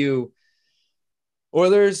ask you,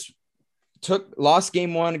 Oilers lost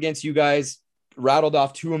game 1 against you guys, rattled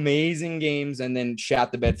off 2 amazing games, and then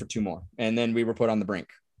shat the bed for 2 more. And then we were put on the brink.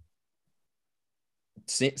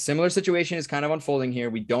 Similar situation is kind of unfolding here.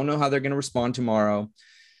 We don't know how they're going to respond tomorrow.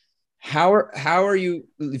 How are you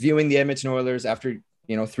viewing the Edmonton Oilers after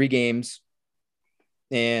 3 games?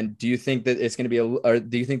 And do you think that it's going to be or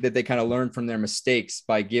do you think that they kind of learn from their mistakes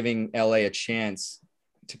by giving LA a chance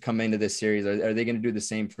to come into this series? Are they going to do the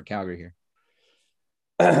same for Calgary here?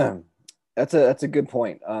 That's a good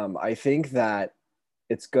point. I think that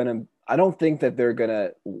I don't think that they're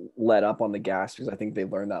gonna let up on the gas, because I think they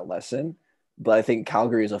learned that lesson. But I think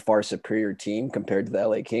Calgary is a far superior team compared to the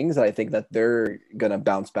LA Kings. And I think that they're gonna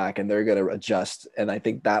bounce back and they're gonna adjust. And I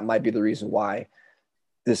think that might be the reason why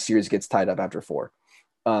this series gets tied up after 4.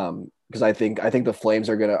 Because I think the Flames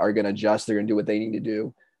are gonna adjust. They're gonna do what they need to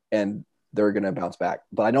do, and they're going to bounce back.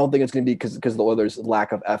 But I don't think it's going to be because the Oilers'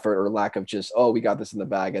 lack of effort or lack of just, we got this in the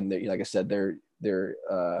bag. And like I said, their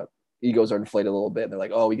egos are inflated a little bit. And they're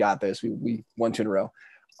like, we got this. We won 2 in a row.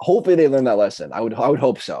 Hopefully they learn that lesson. I would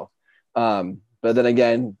hope so. But then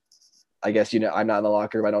again, I guess, I'm not in the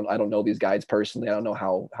locker room. I don't know these guys personally. I don't know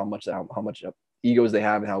how much egos they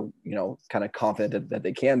have and how, kind of confident that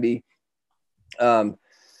they can be. But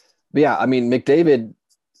yeah, I mean, McDavid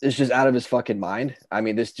is just out of his fucking mind. I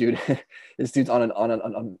mean, this dude's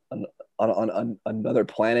on another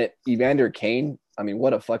planet. Evander Kane, I mean,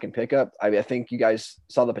 what a fucking pickup. I think you guys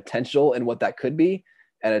saw the potential and what that could be,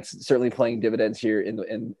 and it's certainly playing dividends here in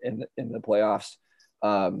the playoffs.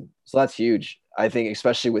 So that's huge. I think,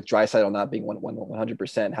 especially with Draisaitl not being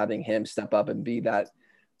 100%, having him step up and be that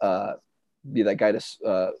guy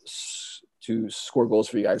to score goals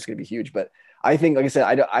for you guys is going to be huge. But I think, like I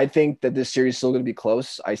said, I think that this series is still going to be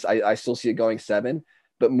close. I still see it going 7,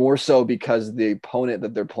 but more so because the opponent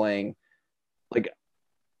that they're playing,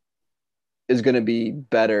 is going to be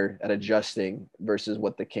better at adjusting versus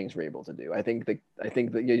what the Kings were able to do. I think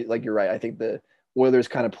that you're right. I think the Oilers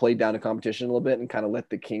kind of played down the competition a little bit and kind of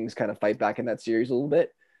let the Kings kind of fight back in that series a little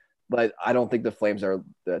bit. But I don't think the Flames are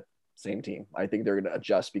the same team. I think they're going to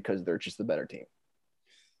adjust because they're just the better team.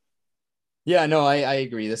 Yeah, no, I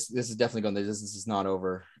agree. This is definitely going the distance. Is not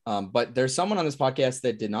over. But there's someone on this podcast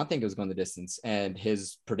that did not think it was going the distance, and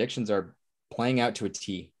his predictions are playing out to a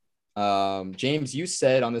T. James, you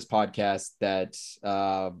said on this podcast that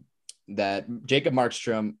that Jacob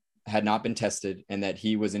Markstrom had not been tested and that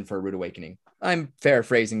he was in for a rude awakening. I'm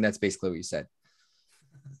paraphrasing. That's basically what you said.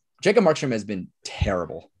 Jacob Markstrom has been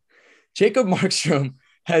terrible. Jacob Markstrom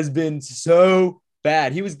has been so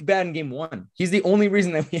bad. He was bad in game 1. He's the only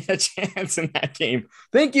reason that we had a chance in that game.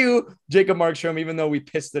 Thank you, Jacob Markstrom, even though we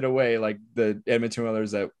pissed it away like the Edmonton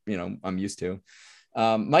Oilers that, I'm used to.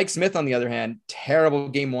 Mike Smith, on the other hand, terrible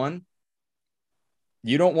game 1.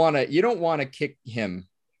 You don't want to kick him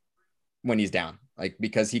when he's down, like,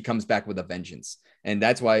 because he comes back with a vengeance. And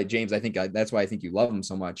that's why, James, that's why I think you love him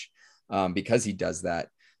so much, because he does that.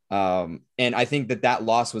 And I think that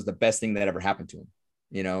loss was the best thing that ever happened to him.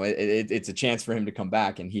 It's a chance for him to come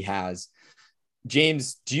back, and he has.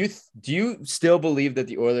 James, do you still believe that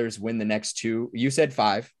the Oilers win the next 2? You said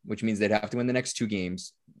 5, which means they'd have to win the next 2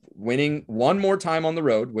 games, winning one more time on the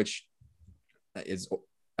road, which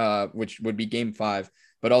would be game 5,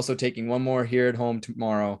 but also taking one more here at home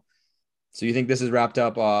tomorrow. So you think this is wrapped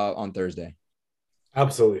up on Thursday?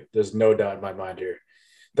 Absolutely. There's no doubt in my mind here.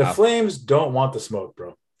 The Flames don't want the smoke,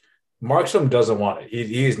 bro. Markstrom doesn't want it.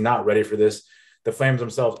 He is not ready for this. The Flames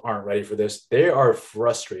themselves aren't ready for this. They are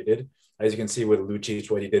frustrated, as you can see with Lucic,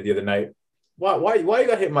 what he did the other night. Why you got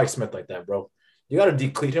to hit Mike Smith like that, bro? You got to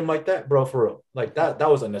decleat him like that, bro, for real. Like, that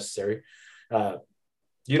was unnecessary.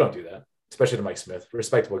 You don't do that, especially to Mike Smith.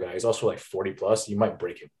 Respectable guy. He's also like 40 plus. You might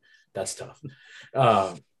break him. That's tough.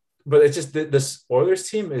 But it's just this Oilers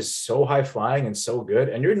team is so high flying and so good,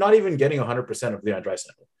 and you're not even getting 100% of Leon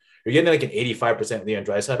Draisaitl. You're getting like an 85% Leon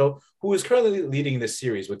Draisaitl, who is currently leading this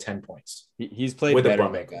series with 10 points. He's played better,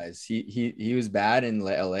 guys. He was bad in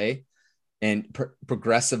LA, and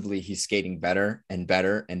progressively he's skating better and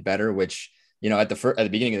better and better. Which, at the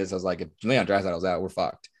beginning of this, I was like, if Leon Draisaitl's out, we're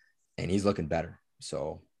fucked, and he's looking better.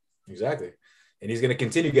 So exactly. And he's going to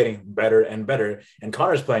continue getting better and better. And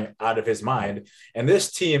Connor's playing out of his mind. And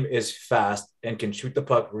this team is fast and can shoot the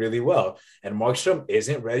puck really well. And Markstrom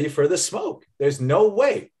isn't ready for the smoke. There's no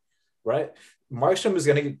way, right? Markstrom is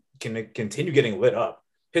going to continue getting lit up.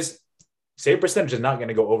 His save percentage is not going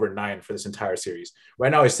to go over 9 for this entire series. Right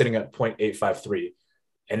now, he's sitting at 0.853.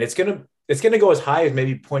 And it's going to go as high as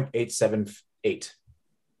maybe 0.878.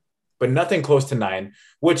 But nothing close to 9,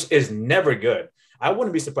 which is never good. I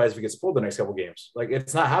wouldn't be surprised if he gets pulled the next couple games. Like,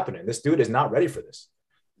 it's not happening. This dude is not ready for this.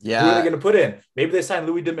 Yeah. Who are they going to put in? Maybe they sign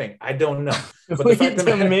Louis Domingue. I don't know. But Louis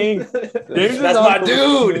Domingue. That's my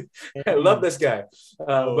dude. I love this guy.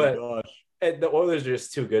 But the Oilers are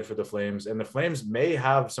just too good for the Flames. And the Flames may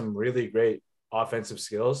have some really great offensive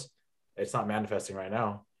skills. It's not manifesting right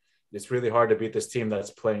now. It's really hard to beat this team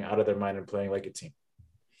that's playing out of their mind and playing like a team.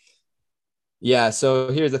 Yeah. So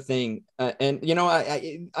here's the thing. And,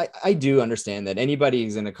 I do understand that anybody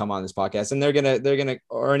is going to come on this podcast and they're going to,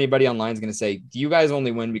 or anybody online is going to say, do you guys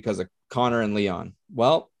only win because of Connor and Leon?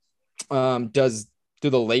 Well, do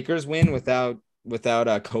the Lakers win without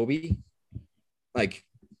Kobe? Like,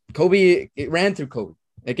 Kobe, it ran through Kobe.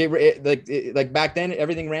 Like back then,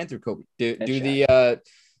 everything ran through Kobe.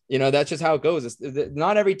 That's just how it goes.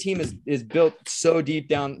 Not every team is built so deep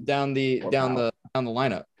down the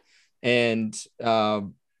lineup. And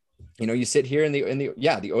you sit here in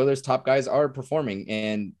the Oilers top guys are performing,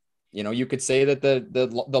 and you could say that the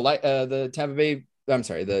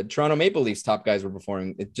Toronto Maple Leafs top guys were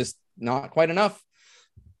performing. It's just not quite enough.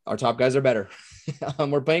 Our top guys are better.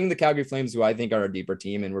 We're playing the Calgary Flames, who I think are a deeper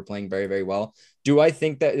team, and we're playing very, very well. Do I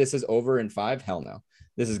think that this is over in 5? Hell no.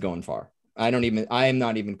 This is going far. I am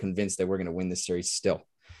not even convinced that we're going to win this series still,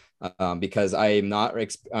 because I'm not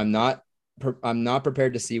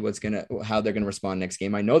prepared to see how they're going to respond next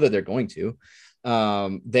game. I know that they're going to.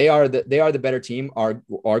 They are the better team. Our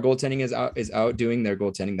goaltending is outdoing their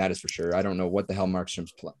goaltending. That is for sure. I don't know what the hell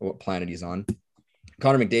Markstrom's what planet he's on.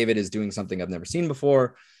 Connor McDavid is doing something I've never seen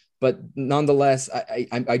before, but nonetheless,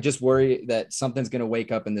 I just worry that something's going to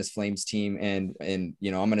wake up in this Flames team, and I'm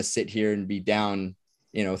going to sit here and be down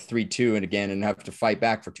 3-2 and again and have to fight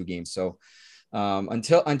back for 2 games. So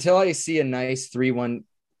until I see a nice 3-1.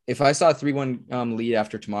 If I saw a 3-1 lead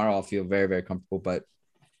after tomorrow, I'll feel very, very comfortable. But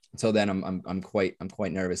until then, I'm quite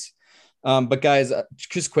nervous. But guys,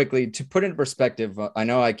 just quickly to put in perspective, I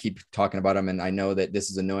know I keep talking about him, and I know that this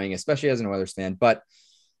is annoying, especially as an Oilers fan. But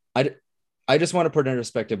I just want to put in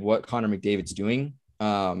perspective what Connor McDavid's doing,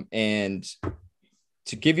 and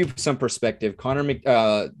to give you some perspective,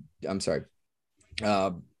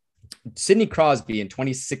 Sidney Crosby in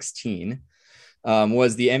 2016.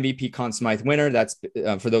 Was the MVP Conn Smythe winner. That's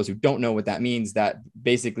for those who don't know what that means. That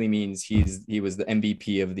basically means he was the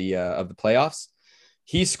MVP of the playoffs.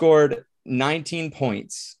 He scored 19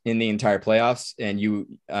 points in the entire playoffs, and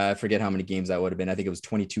I forget how many games that would have been. I think it was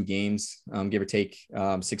 22 games, give or take,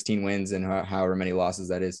 16 wins and however many losses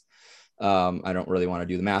that is. I don't really want to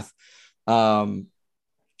do the math. Connor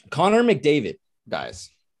McDavid, guys,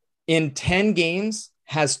 in 10 games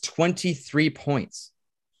has 23 points.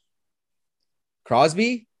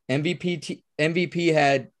 Crosby, MVP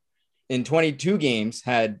had in 22 games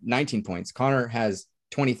had 19 points. Connor has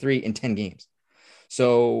 23 in 10 games.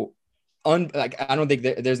 So I don't think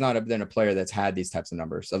there's not been a player that's had these types of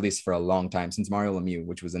numbers, at least for a long time, since Mario Lemieux,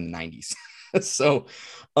 which was in the 90s. So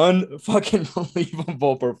unfucking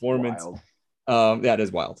believable performance. That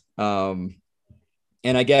is wild.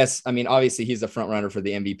 And I guess, I mean, obviously he's the front runner for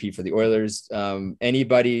the MVP for the Oilers.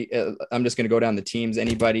 Anybody, I'm just going to go down the teams.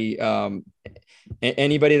 Anybody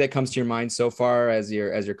that comes to your mind so far as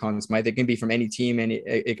your Conn Smythe? It can be from any team,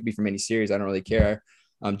 it could be from any series. I don't really care.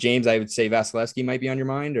 James, I would say Vasilevsky might be on your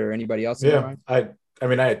mind, or anybody else. Yeah, I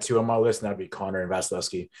mean, I had two on my list, and that'd be Connor and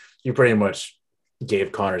Vasilevsky. You pretty much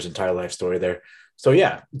gave Connor's entire life story there. So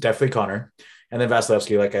yeah, definitely Connor. And then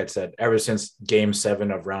Vasilevsky, like I had said, ever since Game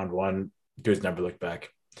 7 of Round 1, dude's never looked back.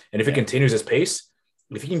 And if he continues his pace,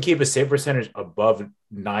 if he can keep his save percentage above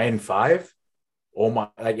 9.5, oh my!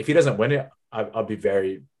 Like if he doesn't win it, I'm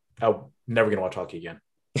never gonna watch hockey again.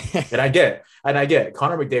 And I get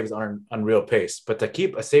Connor McDavid's on an unreal pace, but to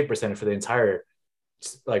keep a save percentage for the entire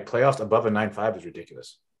playoffs above a 9.5 is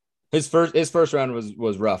ridiculous. His first round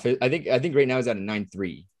was rough. I think right now he's at a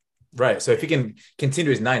 9.3. Right. So if he can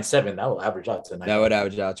continue his 9.7, that will average out to 9.5. That would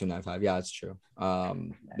average out to 9.5. Yeah, that's true.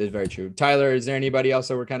 That's very true. Tyler, is there anybody else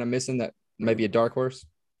that we're kind of missing that might be a dark horse?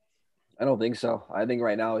 I don't think so. I think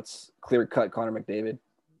right now it's clear cut Connor McDavid.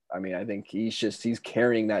 I mean, I think he's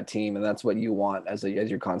carrying that team, and that's what you want as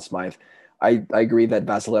your Conn Smythe. I agree that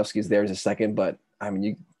Vasilevsky is there as a second, but I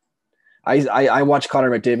mean, I watched Connor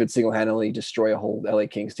McDavid single-handedly destroy a whole LA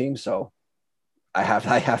Kings team, so I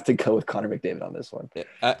have to go with Connor McDavid on this one.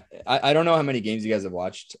 I don't know how many games you guys have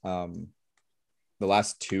watched. The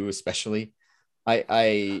last two, especially.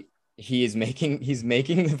 He's making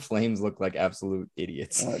the Flames look like absolute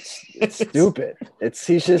idiots. It's stupid. It's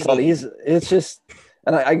just.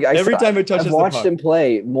 And every time it touches, I've watched him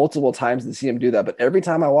play multiple times to see him do that. But every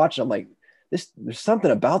time I watch him, I'm like, there's something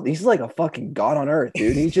about he's like a fucking god on earth,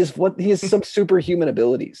 dude. He has some superhuman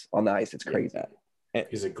abilities on the ice. It's crazy.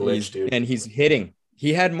 He's a glitch, dude. And he's hitting.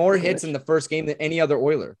 He had more hits in the first game than any other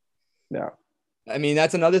Oiler. Yeah. I mean,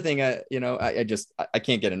 that's another thing. I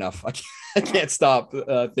can't get enough. I can't stop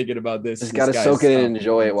thinking about this. Just got to soak it in and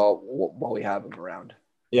enjoy it while we have him around.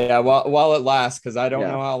 Yeah, while it lasts, because I don't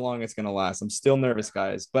know how long it's gonna last. I'm still nervous,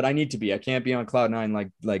 guys, but I need to be. I can't be on cloud 9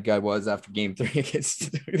 like I was after Game 3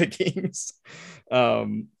 against the Kings.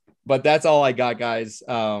 But that's all I got, guys.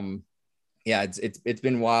 Yeah, it's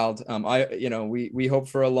been wild. We hope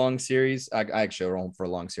for a long series. I actually hope for a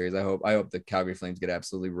long series. I hope the Calgary Flames get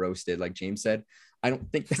absolutely roasted, like James said. I don't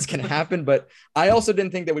think that's gonna happen, but I also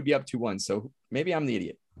didn't think that would be up 2-1. So maybe I'm the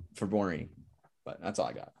idiot for boring, but that's all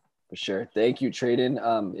I got. For sure. Thank you,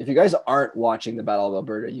 Traden. If you guys aren't watching the Battle of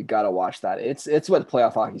Alberta, you got to watch that. It's what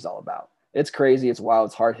playoff hockey is all about. It's crazy. It's wild.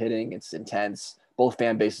 It's hard hitting. It's intense. Both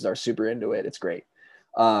fan bases are super into it. It's great.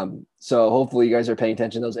 So hopefully you guys are paying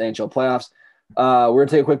attention to those NHL playoffs. We're going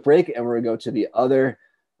to take a quick break, and we're going to go to the other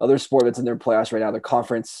sport that's in their playoffs right now, the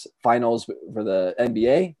conference finals for the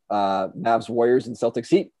NBA, Mavs, Warriors, and Celtics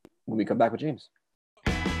Heat, when we come back with James.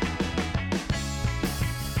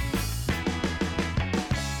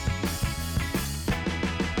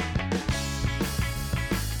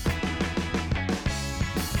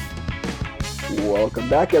 Welcome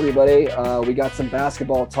back, everybody. We got some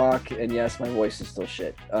basketball talk, and yes, my voice is still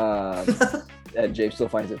shit. And James still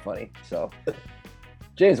finds it funny. So,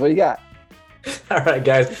 James, what do you got? All right,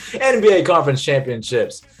 guys. NBA Conference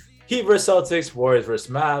Championships. Heat versus Celtics, Warriors versus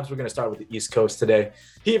Mavs. We're going to start with the East Coast today.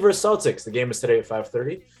 Heat versus Celtics. The game is today at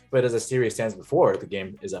 5:30, but as the series stands before the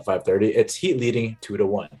game is at 5:30, it's Heat leading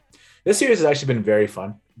 2-1. This series has actually been very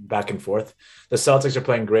fun, back and forth. The Celtics are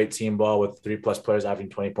playing great team ball with 3+ players averaging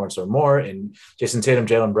 20 points or more, and Jason Tatum,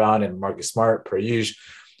 Jaylen Brown, and Marcus Smart per usual.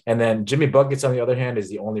 And then Jimmy Buckets, on the other hand, is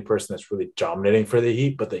the only person that's really dominating for the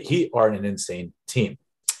Heat, but the Heat are an insane team.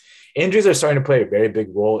 Injuries are starting to play a very big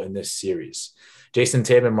role in this series. Jason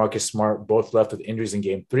Tatum and Marcus Smart both left with injuries in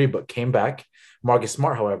Game 3, but came back. Marcus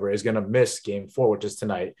Smart, however, is going to miss Game 4, which is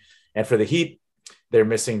tonight. And for the Heat, they're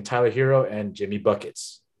missing Tyler Hero and Jimmy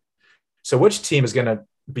Buckets. So which team is going to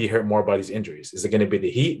be hurt more by these injuries? Is it going to be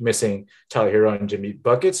the Heat missing Tyler Hero and Jimmy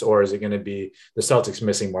Buckets, or is it going to be the Celtics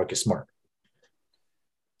missing Marcus Smart?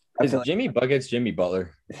 I Is feel Jimmy Buckets Jimmy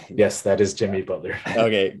Butler? Yes, that is Jimmy Butler.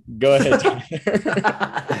 Okay, go ahead.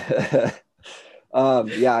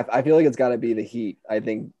 like, yeah, I feel like it's got to be the Heat. I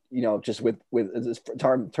think, just with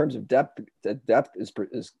terms of depth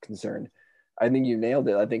is concerned. I think you nailed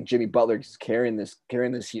it. I think Jimmy Butler is carrying this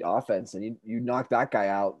Heat offense, and you knock that guy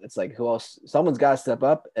out. It's like, who else? Someone's got to step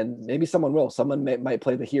up, and maybe someone will. Someone might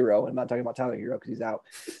play the hero. I'm not talking about Tyler Hero because he's out,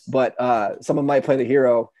 but someone might play the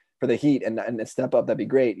hero for the Heat and step up. That'd be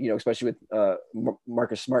great. Especially with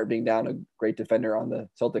Marcus Smart being down, a great defender on the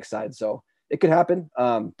Celtics side. So it could happen.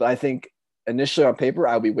 But I think initially on paper,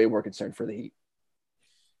 I would be way more concerned for the Heat.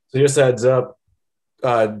 So just heads up,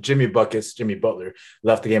 Jimmy Butler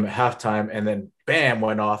left the game at halftime and then bam,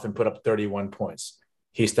 went off and put up 31 points.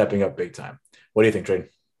 He's stepping up big time. What do you think, Trey?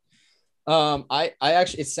 I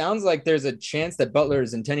actually, it sounds like there's a chance that Butler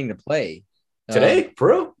is intending to play today,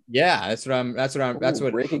 bro. Yeah, that's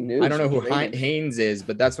what breaking news. I don't know who Haynes is,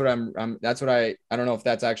 but that's what I don't know if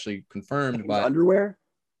that's actually confirmed, but underwear.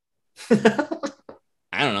 I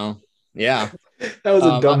don't know. Yeah. That was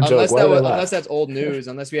a dumb joke. Unless that's old news,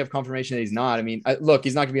 unless we have confirmation that he's not. I mean, look,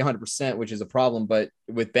 he's not going to be 100%, which is a problem. But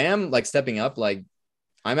with Bam like stepping up, like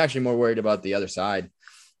I'm actually more worried about the other side,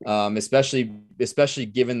 especially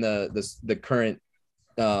given the current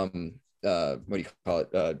what do you call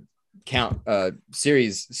it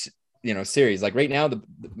series. Series like right now the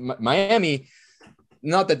Miami.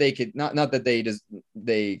 Not that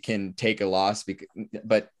they can take a loss,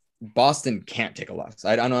 but Boston can't take a loss.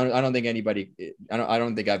 I don't think anybody. I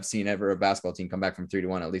don't think I've seen ever a basketball team come back from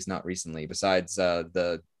 3-1, at least not recently. Besides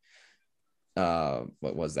what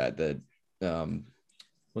was that?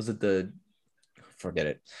 Forget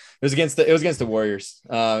it. It was against the Warriors.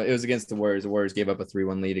 It was against the Warriors. The Warriors gave up a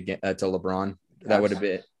 3-1 lead again to LeBron. That would have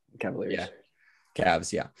been Cavaliers. Yeah.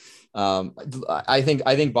 Cavs, yeah. I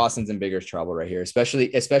think Boston's in bigger trouble right here,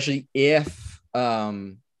 especially if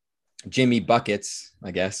Jimmy Buckets,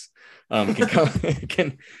 I guess,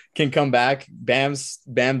 can come back. Bam's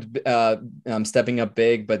stepping up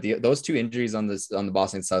big, but those two injuries on the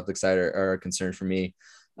Boston Celtics side are a concern for me.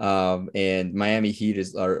 And Miami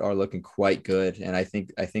Heat are looking quite good, and I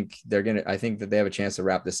think that they have a chance to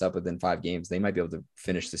wrap this up within 5 games. They might be able to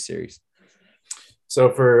finish the series. So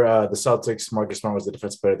for the Celtics, Marcus Smart was the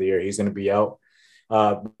defensive player of the year. He's going to be out.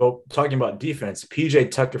 But talking about defense,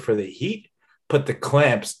 PJ Tucker for the Heat put the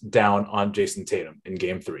clamps down on Jason Tatum in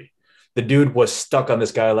game 3. The dude was stuck on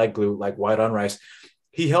this guy like glue, like white on rice.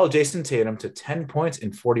 He held Jason Tatum to 10 points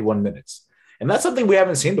in 41 minutes. And that's something we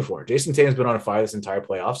haven't seen before. Jason Tatum's been on fire this entire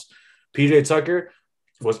playoffs. PJ Tucker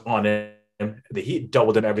was on him. The Heat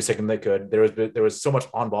doubled him every second they could. There was so much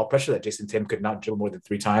on-ball pressure that Jason Tatum could not dribble more than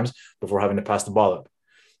 3 times before having to pass the ball up.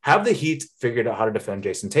 Have the Heat figured out how to defend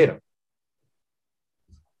Jason Tatum?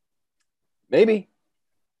 Maybe.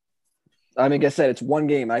 I mean, like I said, it's one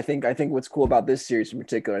game. I think what's cool about this series in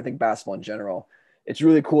particular, I think basketball in general, it's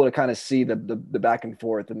really cool to kind of see the back and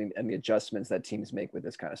forth and the adjustments that teams make with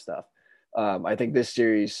this kind of stuff. I think this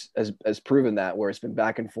series has proven that, where it's been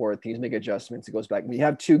back and forth. Teams make adjustments. It goes back. When you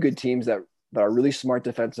have 2 good teams that are really smart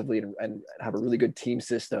defensively and have a really good team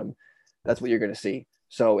system, that's what you're going to see.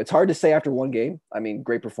 So it's hard to say after one game. I mean,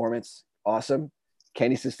 great performance, awesome.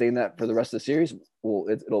 Can he sustain that for the rest of the series?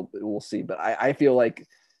 We'll see. But I feel like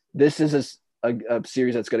this is a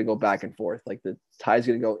series that's going to go back and forth. Like the tie's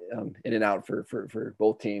going to go in and out for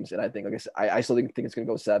both teams. And I think, like I said, I still think it's going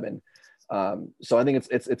to go 7. So I think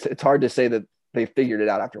it's hard to say that they figured it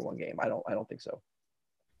out after one game. I don't think so.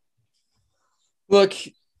 Look,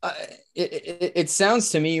 it sounds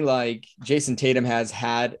to me like Jason Tatum has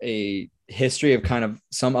had a history of kind of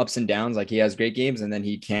some ups and downs. Like he has great games, and then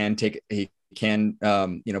he can produce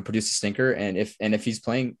a stinker. And if he's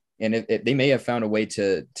playing, and if they may have found a way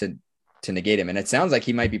to negate him. And it sounds like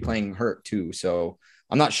he might be playing hurt too. So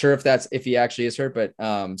I'm not sure if he actually is hurt, but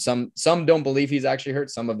some don't believe he's actually hurt.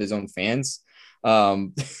 Some of his own fans,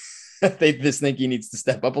 they just think he needs to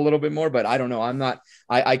step up a little bit more. But I don't know. I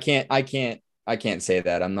can't say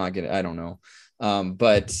that. I don't know.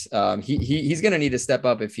 But he's gonna need to step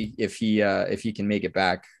up if he can make it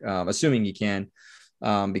back, assuming he can,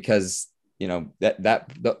 because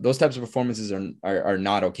those types of performances are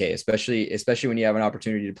not okay, especially when you have an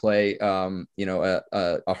opportunity to play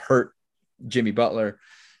a hurt Jimmy Butler.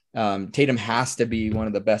 Tatum has to be one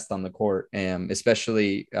of the best on the court, and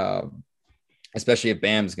especially if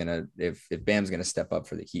Bam's gonna step up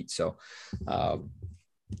for the Heat. So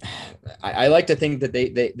I like to think that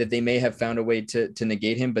they may have found a way to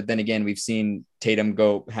negate him, but then again, we've seen Tatum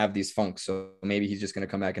go have these funks, so maybe he's just going to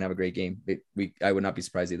come back and have a great game. I would not be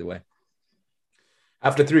surprised either way.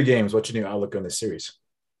 After 3 games, what's your new outlook on this series?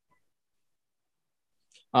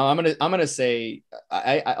 I'm gonna say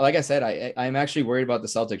I like I said I'm actually worried about the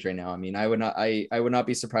Celtics right now. I mean, I would not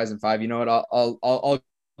be surprised in 5. You know what? I'll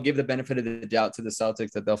give the benefit of the doubt to the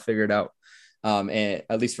Celtics that they'll figure it out. And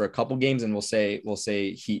at least for a couple games, and we'll say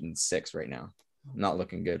Heat in 6 right now. Not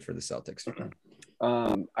looking good for the Celtics.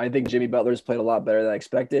 I think Jimmy Butler's played a lot better than I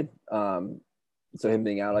expected. So him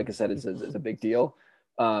being out, like I said, is a big deal.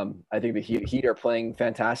 I think the Heat are playing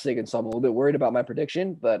fantastic, and so I'm a little bit worried about my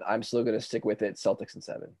prediction, but I'm still going to stick with it. Celtics in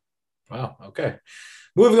 7. Wow. Okay.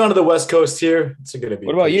 Moving on to the West Coast here. It's going to be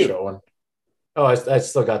what about you? Short one. Oh, I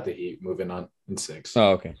still got the Heat moving on in 6.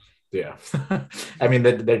 Oh, okay. Yeah. I mean,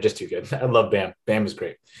 they're just too good. I love Bam. Bam is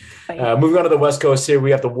great. Moving on to the West Coast here,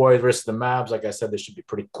 we have the Warriors versus the Mavs. Like I said, this should be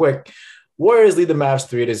pretty quick. Warriors lead the Mavs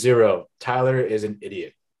 3-0. Tyler is an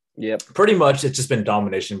idiot. Yep. Pretty much, it's just been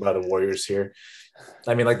domination by the Warriors here.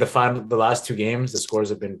 I mean, like the last 2 games, the scores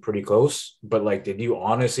have been pretty close. But like, did you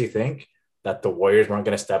honestly think that the Warriors weren't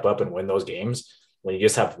going to step up and win those games when you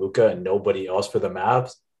just have Luka and nobody else for the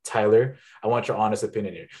Mavs? Tyler, I want your honest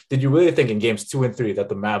opinion here. Did you really think in games 2 and 3 that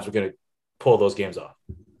the Mavs were going to pull those games off?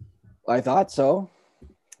 I thought so.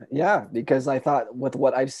 Yeah, because I thought with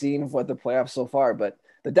what I've seen with the playoffs so far, but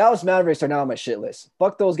the Dallas Mavericks are now on my shit list.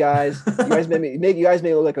 Fuck those guys. You guys made me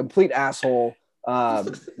look like a complete asshole.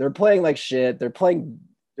 They're playing like shit. They're playing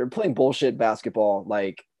bullshit basketball.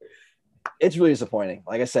 Like, it's really disappointing.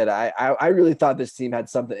 Like I said, I really thought this team had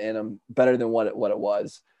something in them better than what it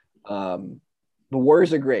was. The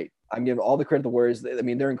Warriors are great. I'm giving all the credit to the Warriors. I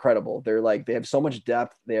mean, they're incredible. They have so much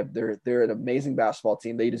depth. They're an amazing basketball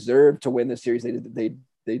team. They deserve to win this series.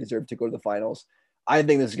 They deserve to go to the finals. I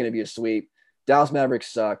think this is going to be a sweep. Dallas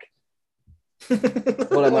Mavericks suck. What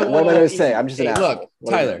am I going to say? I'm just an asshole.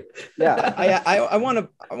 Look, Tyler. Yeah. I want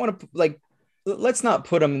to like, let's not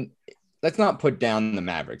put down the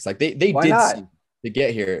Mavericks. Like they did to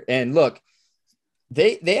get here. And look,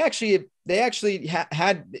 they actually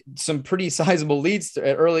had some pretty sizable leads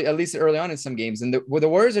at least early on in some games. And the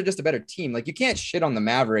Warriors are just a better team. Like, you can't shit on the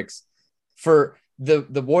Mavericks for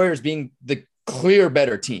the Warriors being the clear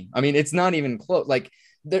better team. I mean, it's not even close. Like,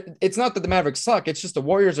 it's not that the Mavericks suck. It's just the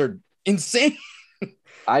Warriors are insane.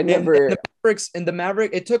 And the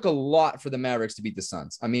Mavericks, it took a lot for the Mavericks to beat the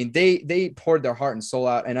Suns. I mean, they poured their heart and soul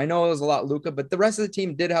out. And I know it was a lot Luka, but the rest of the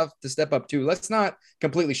team did have to step up too. Let's not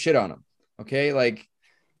completely shit on them. Okay. Like,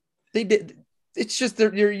 they did. It's just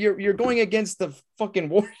you're going against the fucking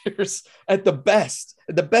Warriors at the best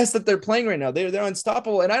that they're playing right now. They're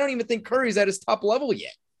unstoppable. And I don't even think Curry's at his top level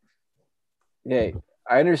yet. Yeah.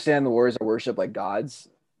 I understand the Warriors are worshipped like gods,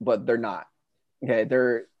 but they're not. Okay,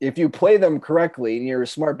 if you play them correctly and you're a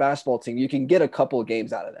smart basketball team, you can get a couple of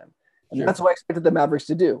games out of them. And That's what I expected the Mavericks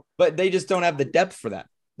to do. But they just don't have the depth for that.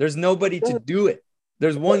 There's nobody to do it.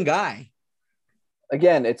 There's one guy.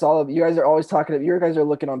 Again, it's all you guys are always talking. You guys are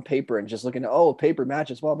looking on paper and just looking at paper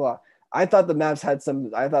matches, blah blah. I thought the Mavs had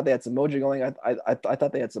some. I thought they had some mojo going. I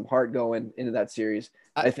thought they had some heart going into that series.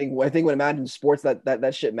 I think when Imagine Sports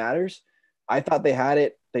that shit matters. I thought they had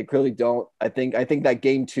it. They clearly don't. I think that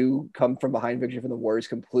game 2 come from behind victory from the Warriors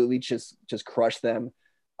completely just crushed them.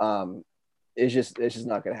 It's just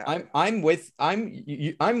not going to happen. I'm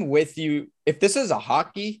with you. If this is a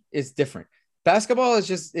hockey, it's different. Basketball is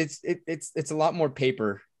just it's a lot more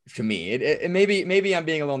paper to me. It maybe I'm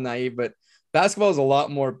being a little naive, but basketball is a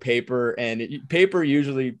lot more paper, and paper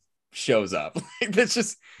usually shows up. It's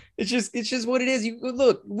just what it is. You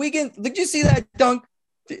look, Wiggins. Did you see that dunk?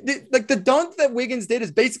 Like, the dunk that Wiggins did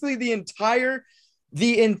is basically the entire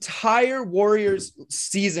Warriors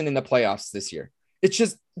season in the playoffs this year. It's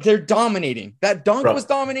just, they're dominating. That dunk was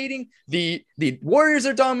dominating. The Warriors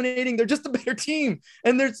are dominating. They're just a better team.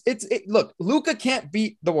 And look, Luka can't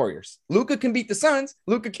beat the Warriors. Luka can beat the Suns.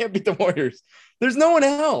 Luka can't beat the Warriors. There's no one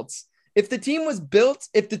else. If the team was built,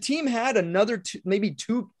 if the team had another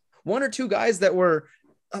one or two guys that were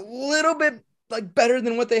a little bit like better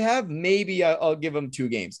than what they have, maybe I'll give them 2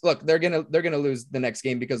 games. Look, they're gonna lose the next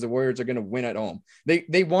game because the Warriors are gonna win at home.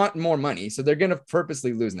 They want more money, so they're gonna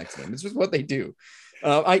purposely lose next game. It's just what they do.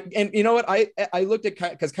 And you know what? I looked at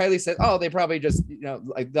because Kylie said, they probably just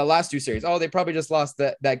like the last 2 series. They probably just lost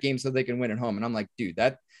that game so they can win at home. And I'm like, dude,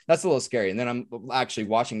 that's a little scary. And then I'm actually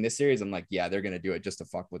watching this series. I'm like, yeah, they're gonna do it just to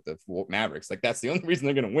fuck with the Mavericks. Like, that's the only reason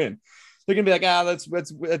they're gonna win. They're gonna be like,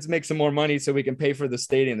 let's make some more money so we can pay for the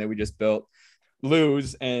stadium that we just built,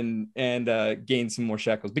 lose and gain some more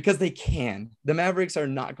shekels, because they can. The Mavericks are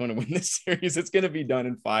not going to win this series. It's going to be done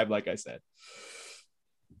in 5, like I said.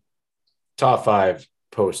 Top 5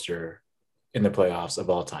 poster in the playoffs of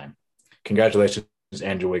all time. Congratulations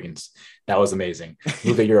Andrew Wiggins. That was amazing.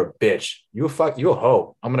 Luka, you're a bitch. You a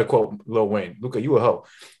hoe. I'm gonna quote Lil Wayne. Luka, you a hoe.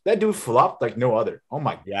 That dude flopped like no other. Oh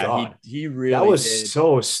my god. He really that was did.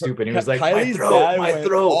 so stupid. He was like, Kylie's my dad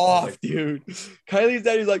throat. went off, like, dude. Kylie's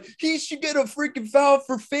dad is like, he should get a freaking foul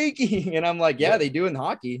for faking. And I'm like, yeah, they do in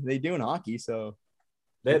hockey. They do in hockey. So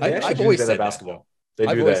they actually I've do always that in said basketball. that.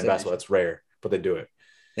 They do that in basketball. It's rare, but they do it.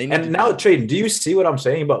 And now, Traden, do you see what I'm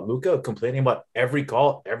saying about Luka complaining about every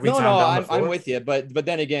call every time down the floor? I'm with you, but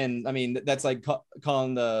then again, I mean, that's like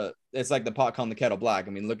calling it's like the pot calling the kettle black. I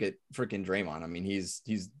mean, look at freaking Draymond. I mean, he's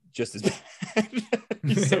just as bad.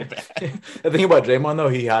 He's so bad. The thing about Draymond though,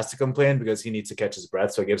 he has to complain because he needs to catch his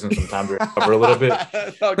breath, so it gives him some time to recover a little bit.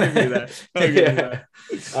 I'll give you that.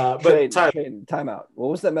 But time out.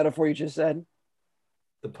 What was that metaphor you just said?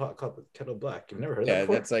 The pot called the kettle black. You've never heard that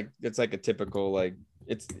before? It's like a typical like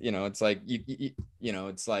it's it's like you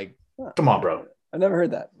it's like come on, bro. I've never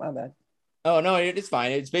heard that. My bad. Oh no, it's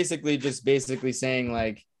fine. It's basically saying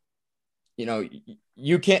like,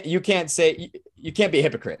 you can't say you can't be a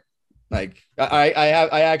hypocrite. Like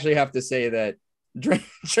I actually have to say that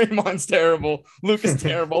Draymond's terrible, Luka's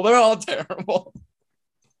terrible. They're all terrible.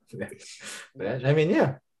 I mean,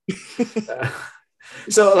 yeah.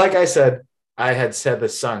 So like I said, I had said the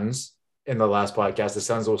Suns in the last podcast, the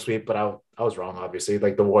Suns will sweep, but I was wrong, obviously.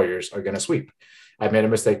 Like the Warriors are going to sweep. I made a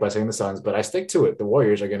mistake by saying the Suns, but I stick to it. The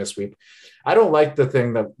Warriors are going to sweep. I don't like the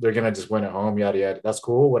thing that they're going to just win at home, yada, yada. That's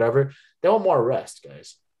cool, whatever. They want more rest,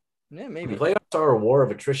 guys. Yeah, maybe. The playoffs are a war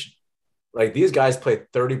of attrition. Like these guys play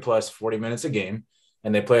 30 plus 40 minutes a game,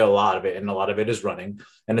 and they play a lot of it, and a lot of it is running.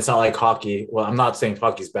 And it's not like hockey. Well, I'm not saying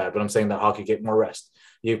hockey's bad, but I'm saying that hockey get more rest.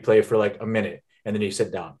 You play for like a minute, and then you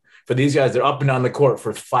sit down. For these guys, they're up and down the court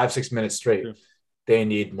for 5-6 minutes straight. Sure. They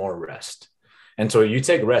need more rest. And so you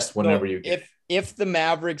take rest whenever you get. If the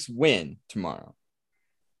Mavericks win tomorrow,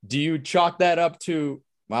 do you chalk that up to,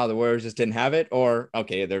 wow, the Warriors just didn't have it? Or,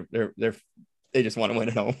 okay, they just want to win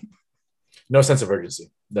at home? No sense of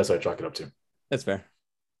urgency. That's what I chalk it up to. That's fair.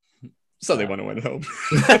 So they want to win at home.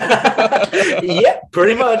 Yeah,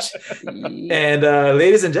 pretty much. And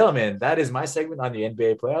ladies and gentlemen, that is my segment on the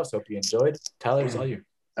NBA playoffs. Hope you enjoyed. Tyler, it's all you.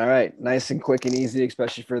 All right. Nice and quick and easy,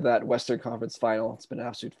 especially for that Western Conference final. It's been an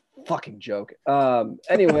absolute fucking joke.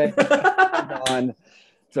 Anyway, on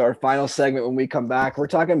to our final segment. When we come back, we're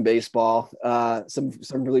talking baseball. Some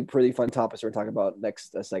really pretty fun topics we're talking about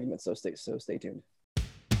next segment. So stay tuned.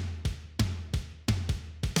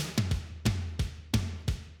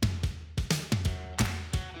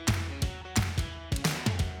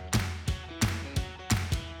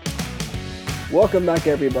 Welcome back,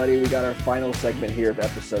 everybody. We got our final segment here of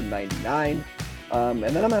episode 99. And then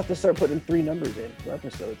I'm going to have to start putting 3 numbers in for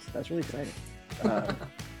episodes. That's really exciting.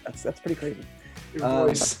 That's pretty crazy. Your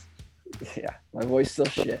voice. Yeah, my voice still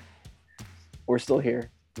shit. We're still here.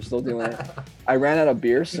 We're still doing it. I ran out of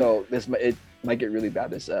beer, so it might get really bad,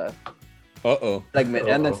 this segment.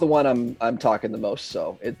 And that's the one I'm talking the most.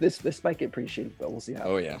 So this might get pretty shitty, but we'll see how.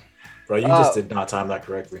 Oh, yeah. Bro, you just did not time that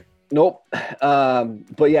correctly. Nope.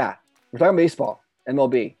 But yeah. We're talking baseball,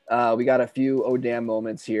 MLB. We got a few oh damn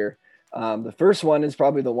moments here. The first one is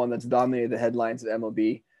probably the one that's dominated the headlines at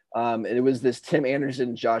MLB. It was this Tim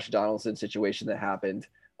Anderson, Josh Donaldson situation that happened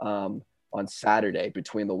on Saturday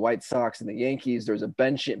between the White Sox and the Yankees. There's a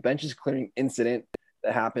benches clearing incident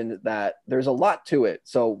that happened that there's a lot to it.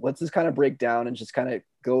 So let's just kind of break down and just kind of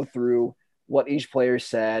go through what each player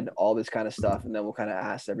said, all this kind of stuff. And then we'll kind of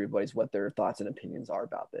ask everybody's what their thoughts and opinions are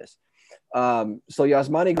about this. So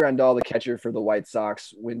Yasmani Grandal, the catcher for the White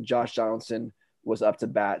Sox, when Josh Donaldson was up to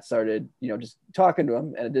bat, started, just talking to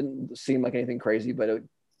him, and it didn't seem like anything crazy, but it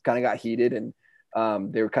kind of got heated, and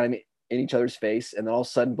they were kind of in each other's face. And then all of a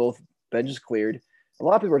sudden, both benches cleared. A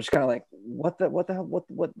lot of people were just kind of like, what the hell? What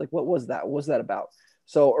was that? What was that about?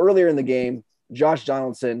 So earlier in the game, Josh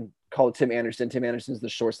Donaldson called Tim Anderson. Tim Anderson's the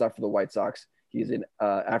shortstop for the White Sox. He's an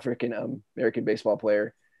African American baseball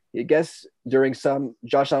player. I guess during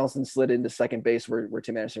Josh Donaldson slid into second base where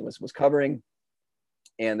Tim Anderson was covering,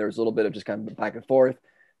 and there was a little bit of just kind of back and forth.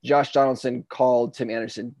 Josh Donaldson called Tim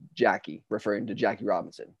Anderson Jackie, referring to Jackie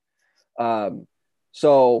Robinson.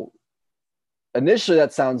 So initially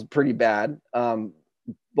that sounds pretty bad,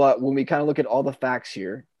 but when we kind of look at all the facts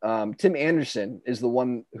here, Tim Anderson is the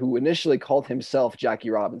one who initially called himself Jackie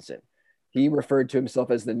Robinson. He referred to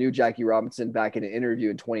himself as the new Jackie Robinson back in an interview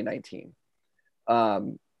in 2019.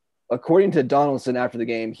 According to Donaldson after the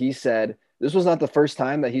game, he said this was not the first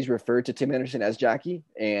time that he's referred to Tim Anderson as Jackie.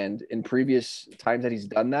 And in previous times that he's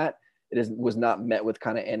done that, was not met with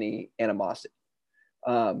kind of any animosity.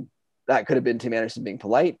 That could have been Tim Anderson being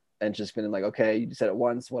polite and just been like, okay, you said it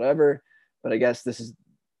once, whatever. But I guess this is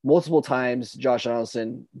multiple times Josh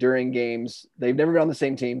Donaldson during games. They've never been on the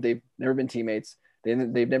same team. They've never been teammates. They've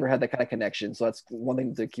never had that kind of connection. So that's one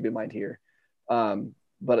thing to keep in mind here.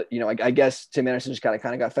 But I guess Tim Anderson just kind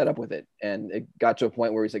of got fed up with it, and it got to a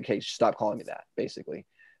point where he's like, "Hey, stop calling me that." Basically,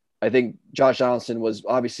 I think Josh Donaldson was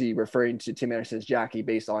obviously referring to Tim Anderson as Jackie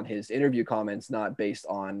based on his interview comments, not based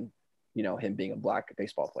on him being a black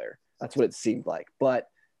baseball player. That's what it seemed like. But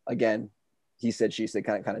again, he said, she said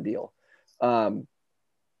kind of deal.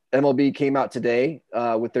 MLB came out today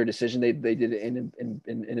with their decision. They did an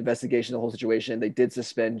investigation of the whole situation. They did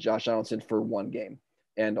suspend Josh Donaldson for 1 game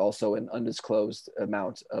and also an undisclosed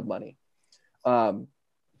amount of money. So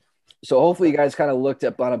hopefully you guys kind of looked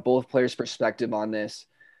up on both players' perspective on this.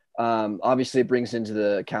 Obviously it brings into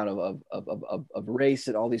the account of race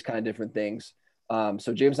and all these kind of different things.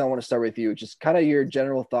 So James, I want to start with you. Just kind of your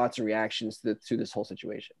general thoughts and reactions to this whole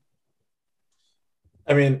situation.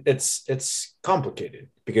 I mean, it's complicated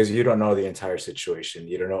because you don't know the entire situation.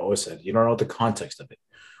 You don't know what was said. You don't know the context of it.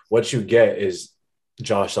 What you get is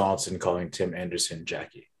Josh Donaldson calling Tim Anderson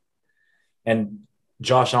Jackie. And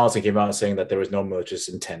Josh Donaldson came out saying that there was no malicious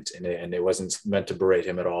intent in it and it wasn't meant to berate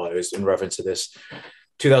him at all. It was in reference to this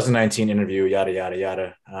 2019 interview, yada, yada,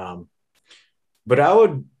 yada. But I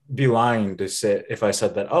would be lying to say if I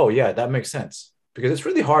said that, oh, yeah, that makes sense. Because it's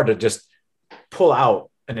really hard to just pull out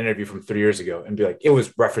an interview from 3 years ago and be like, it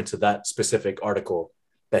was reference to that specific article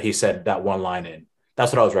that he said that one line in.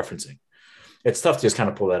 That's what I was referencing. It's tough to just kind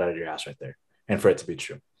of pull that out of your ass right there and for it to be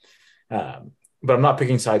true. But I'm not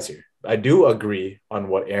picking sides here. I do agree on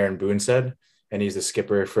what Aaron Boone said, and he's the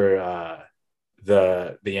skipper for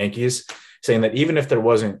the Yankees, saying that even if there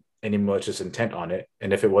wasn't any malicious intent on it,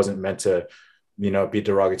 and if it wasn't meant to, be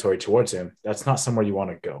derogatory towards him, that's not somewhere you want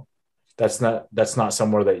to go. That's not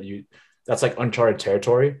somewhere that's like uncharted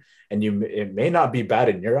territory, and it may not be bad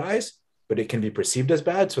in your eyes, but it can be perceived as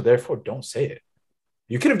bad. So therefore, don't say it.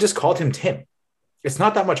 You could have just called him Tim. It's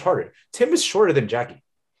not that much harder. Tim is shorter than Jackie.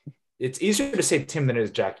 It's easier to say Tim than it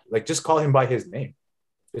is Jackie. Like, just call him by his name.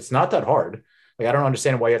 It's not that hard. Like, I don't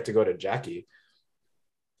understand why you have to go to Jackie.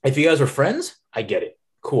 If you guys were friends, I get it.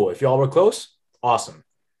 Cool. If y'all were close, awesome.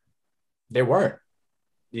 They weren't.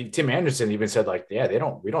 Tim Anderson even said, like, yeah,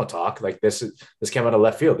 we don't talk. Like, this came out of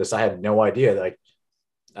left field. I had no idea. Like,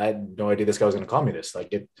 I had no idea this guy was going to call me this.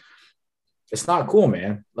 Like, it's not cool,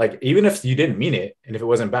 man. Like, even if you didn't mean it and if it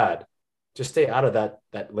wasn't bad, just stay out of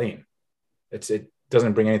that lane. It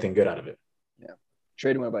doesn't bring anything good out of it. Yeah.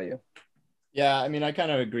 Trey, what about you? Yeah, I mean, I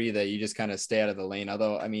kind of agree that you just kind of stay out of the lane.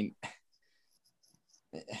 Although, I mean,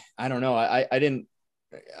 I don't know. I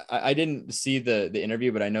didn't see the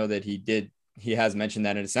interview, but I know that he has mentioned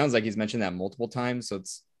that, and it sounds like he's mentioned that multiple times. So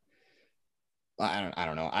I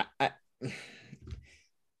don't know.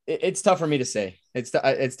 It's tough for me to say. It's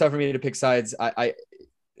tough for me to pick sides. I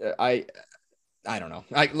don't know.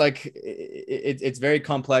 It's very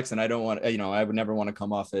complex, and I don't want, I would never want to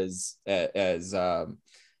come off as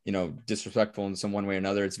disrespectful in some one way or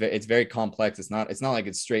another. It's very complex. It's not like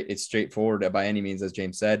it's straightforward by any means, as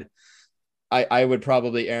James said. I would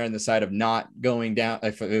probably err on the side of not going down.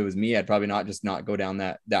 If it was me, I'd probably not go down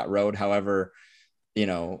that road. However,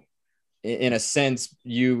 in a sense,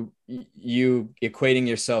 you equating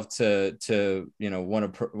yourself to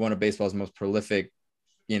one of baseball's most prolific,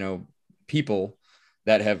 people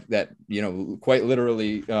that quite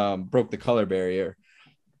literally broke the color barrier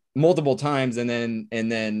multiple times, and then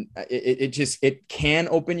it can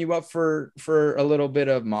open you up for a little bit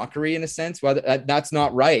of mockery in a sense. Whether that's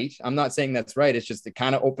not right, I'm not saying that's right. It's just it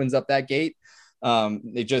kind of opens up that gate.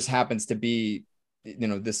 It just happens to be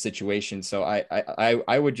this situation. So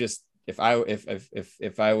I would just if I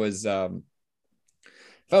was him,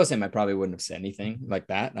 I probably wouldn't have said anything like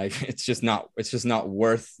that. It's just not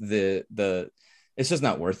worth it's just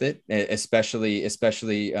not worth it,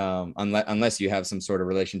 especially unless you have some sort of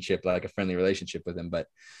relationship, like a friendly relationship with him. But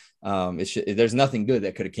there's nothing good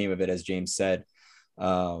that could have came of it, as James said.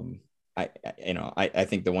 I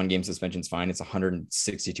think the 1 game suspension is fine. It's a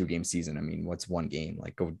 162 game season. I mean, what's 1 game?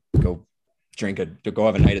 Like, go go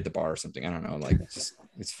have a night at the bar or something. I don't know. Like,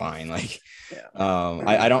 it's fine. Like,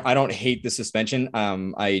 I don't hate the suspension.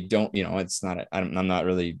 I don't, it's not, I'm not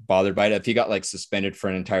really bothered by it. If he got like suspended for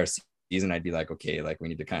an entire season, I'd be like, okay, like we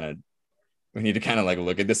need to kind of like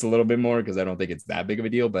look at this a little bit more, because I don't think it's that big of a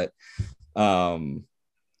deal. But I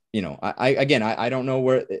don't know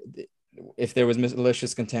where, if there was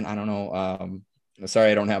malicious content. I don't know.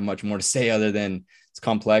 Sorry, I don't have much more to say other than it's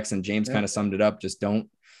complex, and James kind of summed it up.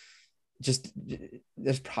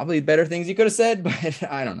 There's probably better things you could have said, but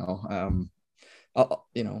I don't know.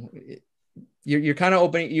 you're kind of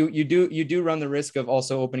opening you do run the risk of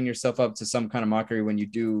also opening yourself up to some kind of mockery when you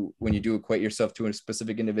do equate yourself to a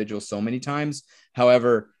specific individual so many times.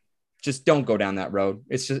 However, just don't go down that road.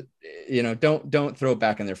 It's just, don't throw it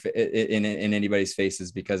back in their in anybody's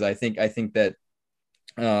faces, because I think that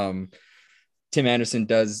Tim Anderson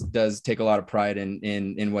does take a lot of pride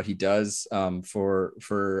in what he does for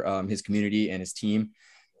his community and his team,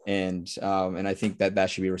 and I think that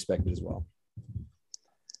should be respected as well.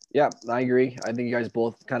 Yeah, I agree. I think you guys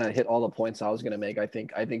both kind of hit all the points I was going to make. I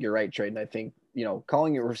think you're right, Trayden. I think,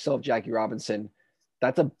 calling yourself Jackie Robinson,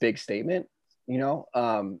 that's a big statement,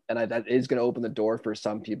 and that is going to open the door for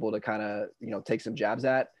some people to kind of, take some jabs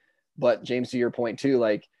at. But James, to your point too,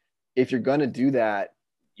 like, if you're going to do that,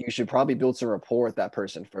 you should probably build some rapport with that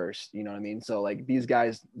person first. You know what I mean? So like, these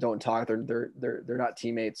guys don't talk, they're not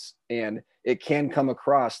teammates, and it can come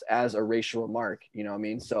across as a racial remark, you know what I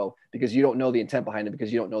mean? So, because you don't know the intent behind it,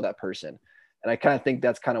 because you don't know that person. And I kind of think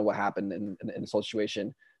that's kind of what happened in this whole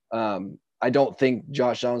situation. I don't think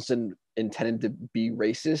Josh Johnson intended to be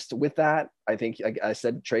racist with that. I think, like I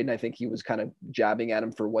said, Trayden, I think he was kind of jabbing at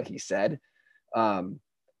him for what he said.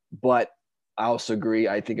 But I also agree.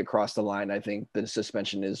 I think across the line, I think the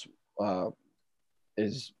suspension is I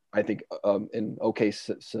think an okay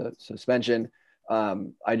suspension.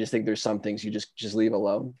 I just think there's some things you just leave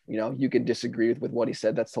alone. You can disagree with what he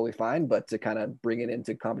said. That's totally fine. But to kind of bring it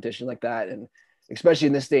into competition like that, and especially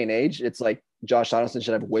in this day and age, it's like Josh Donaldson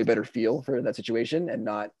should have a way better feel for that situation and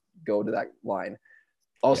not go to that line.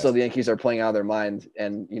 Also, yes. The Yankees are playing out of their mind,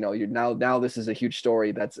 and you're now this is a huge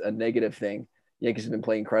story. That's a negative thing. Yankees have been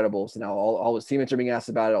playing incredible. So now all his teammates are being asked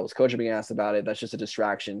about it. All his coach are being asked about it. That's just a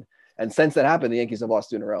distraction. And since that happened, the Yankees have lost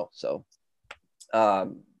 2 in a row. So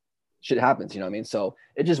shit happens, you know what I mean? So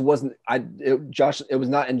it just wasn't, it was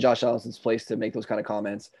not in Josh Allison's place to make those kind of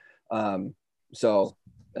comments. So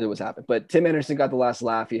it was happened. But Tim Anderson got the last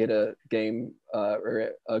laugh. He hit a game or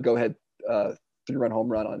a go-ahead 3-run home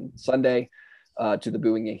run on Sunday to the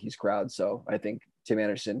booing Yankees crowd. So I think Tim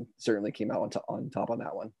Anderson certainly came out on top on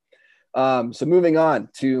that one. So moving on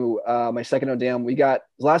to my second ODM,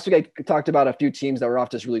 last week I talked about a few teams that were off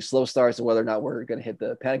just really slow starts and whether or not we're going to hit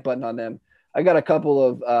the panic button on them. I got a couple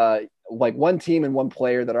of like one team and one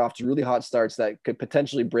player that are off to really hot starts that could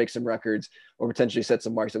potentially break some records or potentially set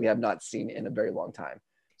some marks that we have not seen in a very long time.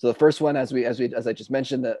 So the first one, as I just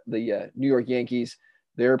mentioned, the New York Yankees,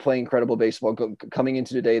 they're playing incredible baseball. Coming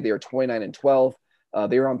into today, they are 29-12.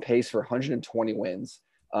 They are on pace for 120 wins.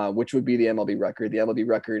 Which would be the MLB record. The MLB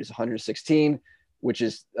record is 116, which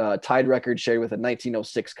is tied record shared with the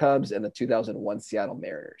 1906 Cubs and the 2001 Seattle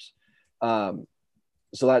Mariners.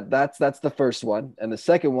 So that's the first one, and the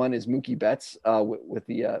second one is Mookie Betts with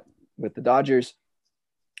the Dodgers.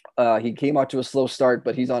 He came out to a slow start,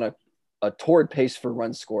 but he's on a torrid pace for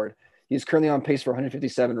runs scored. He's currently on pace for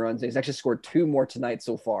 157 runs. He's actually scored 2 more tonight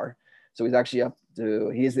so far. So he's actually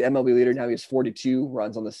he is the MLB leader now. He has 42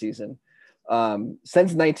 runs on the season.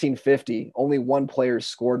 Since 1950, only one player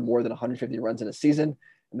scored more than 150 runs in a season,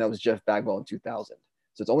 and that was Jeff Bagwell in 2000.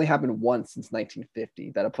 So it's only happened once since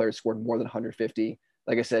 1950 that a player scored more than 150.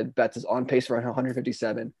 Like I said, Betts is on pace for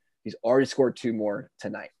 157. He's already scored 2 more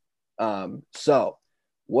tonight. So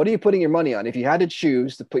what are you putting your money on? If you had to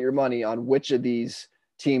choose to put your money on which of these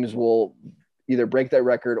teams will either break that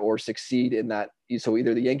record or succeed in that, so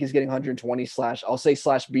either the Yankees getting 120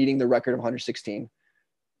 / beating the record of 116,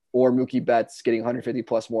 or Mookie Betts getting 150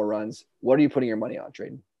 plus more runs, what are you putting your money on,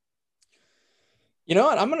 Trayden? You know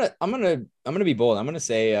what? I'm gonna be bold. I'm gonna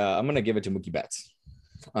say I'm gonna give it to Mookie Betts.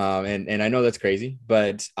 And I know that's crazy,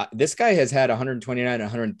 but this guy has had 129 and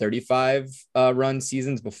 135 run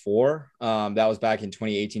seasons before. That was back in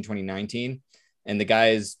 2018, 2019, and the guy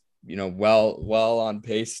is well on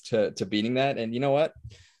pace to beating that. And you know what?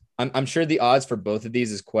 I'm sure the odds for both of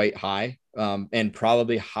these is quite high, and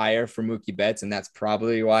probably higher for Mookie Betts, and that's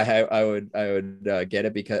probably why I would get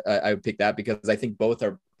it, because I would pick that, because I think both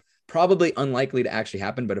are probably unlikely to actually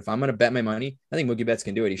happen. But if I'm going to bet my money, I think Mookie Betts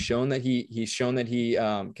can do it. He's shown that he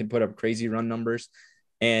can put up crazy run numbers,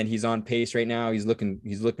 and he's on pace right now. He's looking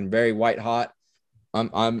very white hot.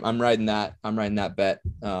 I'm riding that. I'm riding that bet.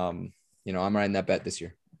 I'm riding that bet this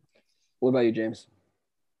year. What about you, James?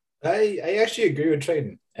 I actually agree with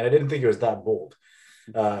Trayden, and I didn't think it was that bold,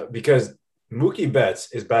 because Mookie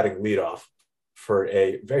Betts is batting leadoff for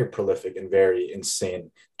a very prolific and very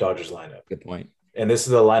insane Dodgers lineup. Good point. And this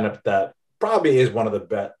is a lineup that probably is one of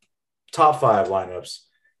the top 5 lineups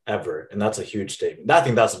ever, and that's a huge statement. I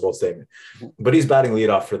think that's a bold statement, but he's batting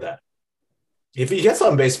leadoff for that. If he gets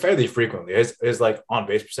on base fairly frequently, his like on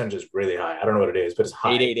base percentage is really high. I don't know what it is, but it's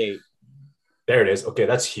high. 888. There it is. Okay,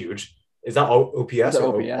 that's huge. Is that OPS Is it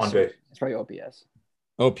or OPS? on base? It's probably OPS.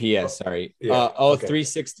 OPS, sorry. Yeah, okay.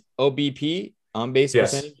 360 OBP on base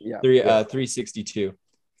Yes. percentage. Yeah. 362.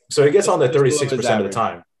 So he gets on there Just below his 36% of the average.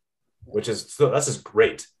 time, which is still that's just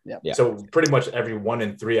great. Yeah. Yeah. So pretty much every 1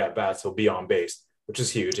 in 3 at bats he'll be on base, which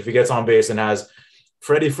is huge. If he gets on base and has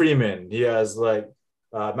Freddie Freeman, he has like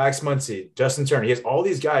Max Muncy, Justin Turner, he has all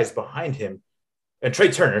these guys behind him, and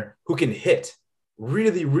Trey Turner who can hit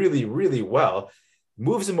really, really, really well,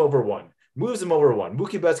 moves him over one.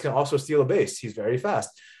 Mookie Betts can also steal a base. He's very fast.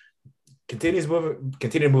 Continue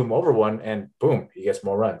to move him over one, and boom, he gets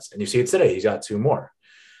more runs. And you see it today. He's got 2 more.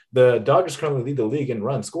 The Dodgers currently lead the league in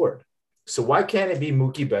runs scored. So why can't it be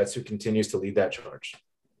Mookie Betts who continues to lead that charge?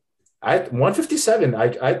 157,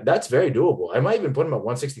 that's very doable. I might even put him at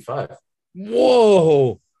 165.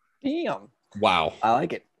 Whoa. Damn. Wow. I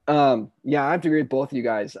like it. Yeah, I have to agree with both of you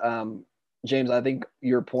guys. James, I think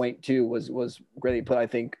your point too was greatly put. I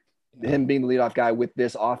think him being the leadoff guy with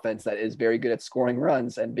this offense that is very good at scoring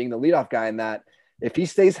runs and being the leadoff guy in that, if he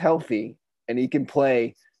stays healthy and he can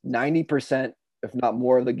play 90%, if not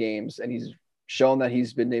more of the games, and he's shown that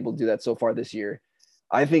he's been able to do that so far this year,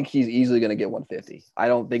 I think he's easily going to get 150. I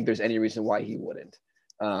don't think there's any reason why he wouldn't.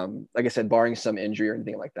 Like I said, barring some injury or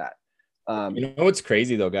anything like that. You know what's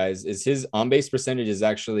crazy though, guys, is his on-base percentage is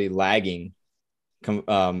actually lagging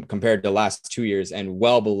compared to the last 2 years and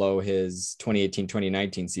well below his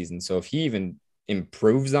 2018-2019 season. So if he even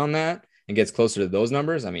improves on that and gets closer to those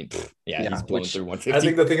numbers, I mean, he's blowing through 150. I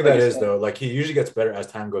think the thing of that is though, like he usually gets better as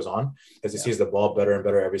time goes on as he sees the ball better and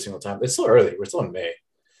better every single time. It's still early. We're still in May.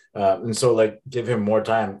 And so like give him more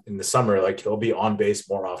time in the summer, like he'll be on base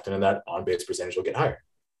more often and that on base percentage will get higher.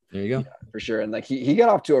 There you go. Yeah, for sure. And like he got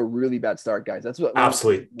off to a really bad start, guys. That's what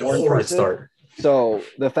absolutely horrid start. So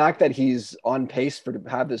the fact that he's on pace to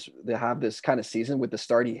have this kind of season with the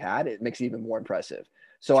start he had, it makes it even more impressive.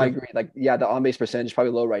 So I agree. Like, yeah, the on base percentage is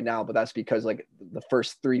probably low right now, but that's because like the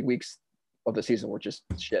first 3 weeks of the season were just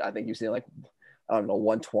shit. I think you've seen like, I don't know,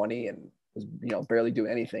 120 and was, barely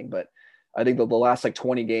doing anything. But I think the last like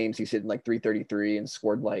 20 games, he's hitting like 333 and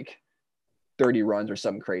scored like 30 runs or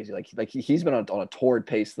something crazy. Like he's been on a torrid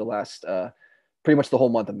pace the last pretty much the whole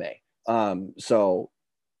month of May. So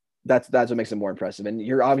that's what makes it more impressive. And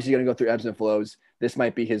you're obviously going to go through ebbs and flows. This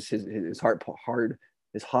might be his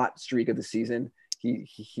hot streak of the season.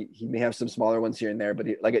 He may have some smaller ones here and there, but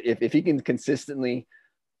if he can consistently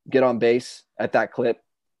get on base at that clip,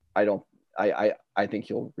 I think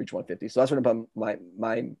he'll reach 150. So that's what I'm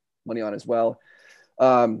my money on as well.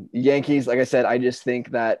 Yankees, like I said, I just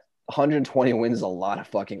think that 120 wins is a lot of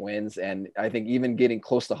fucking wins, and I think even getting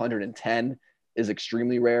close to 110 is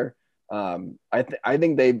extremely rare. I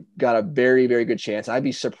think they've got a very, very good chance. I'd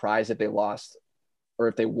be surprised if they lost or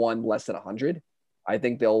if they won less than 100. I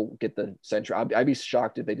think they'll get the Central. I'd be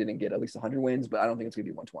shocked if they didn't get at least 100 wins, but I don't think it's going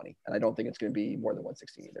to be 120, and I don't think it's going to be more than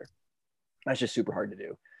 160 either. That's just super hard to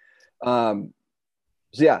do.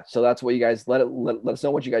 So that's what you guys let us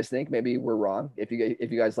know what you guys think. Maybe we're wrong. If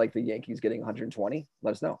you guys like the Yankees getting 120,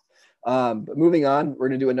 let us know. But moving on, we're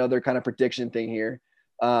going to do another kind of prediction thing here.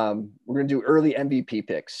 We're going to do early MVP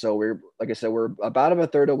picks. So like I said, we're about a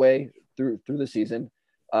third away through the season.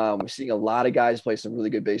 We're seeing a lot of guys play some really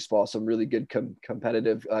good baseball, some really good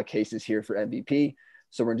competitive cases here for MVP.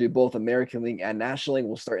 So we're going to do both American League and National League.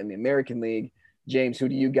 We'll start in the American League. James, who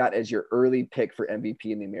do you got as your early pick for MVP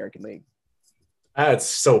in the American League? It's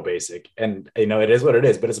so basic, and it is what it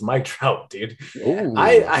is. But it's Mike Trout, dude. Yeah.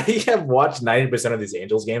 I have watched 90% of these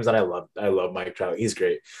Angels games, and I love Mike Trout. He's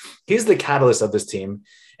great. He's the catalyst of this team.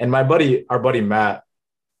 And our buddy Matt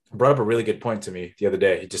brought up a really good point to me the other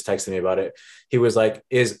day. He just texted me about it. He was like,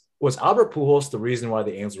 was Albert Pujols the reason why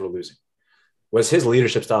the Angels were losing? Was his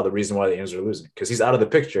leadership style the reason why the Angels are losing? Because he's out of the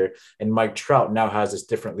picture, and Mike Trout now has this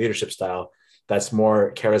different leadership style that's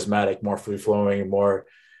more charismatic, more free-flowing, more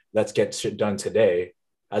let's get shit done today,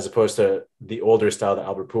 as opposed to the older style that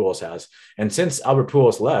Albert Pujols has. And since Albert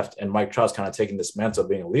Pujols left and Mike Trout's kind of taking this mantle of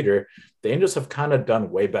being a leader, the Angels have kind of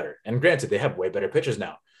done way better. And granted, they have way better pitchers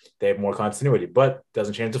now. They have more continuity, but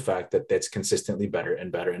doesn't change the fact that it's consistently better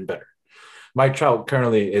and better and better. Mike Trout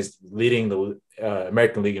currently is leading the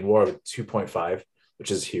American League in WAR with 2.5,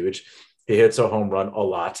 which is huge. He hits a home run a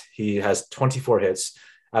lot. He has 24 hits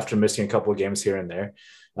after missing a couple of games here and there.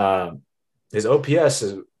 His OPS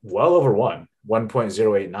is well over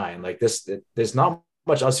 1.089. Like this, there's not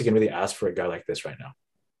much else you can really ask for a guy like this right now.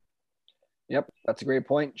 Yep, that's a great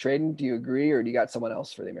point. Traden, do you agree, or do you got someone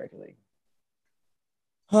else for the American League?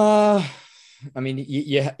 I mean,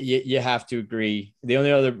 you have to agree. The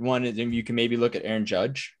only other one is you can maybe look at Aaron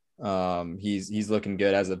Judge. He's looking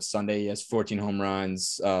good as of Sunday. He has 14 home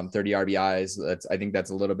runs, 30 RBIs. I think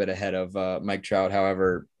that's a little bit ahead of Mike Trout.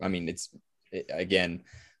 However, I mean,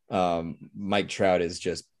 Mike Trout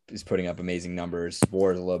is putting up amazing numbers.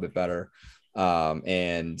 WAR is a little bit better,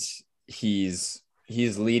 and he's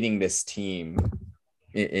leading this team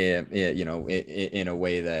in a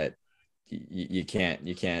way that you can't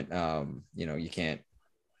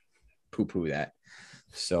poo-poo that.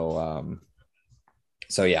 So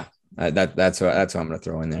yeah, that's what I'm going to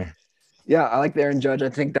throw in there. Yeah, I like the Aaron Judge. I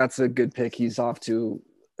think that's a good pick. He's off to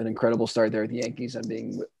an incredible start there at the Yankees and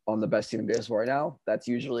being on the best team in baseball right now. That's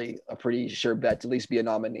usually a pretty sure bet to at least be a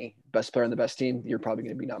nominee. Best player on the best team, you're probably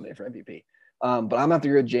going to be nominated for MVP. But I'm going to have to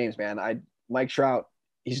agree with James, man. Mike Trout,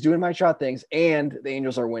 he's doing Mike Trout things, and the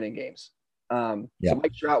Angels are winning games. So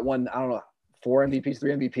Mike Trout won, I don't know, 3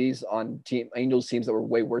 MVPs on Angels teams that were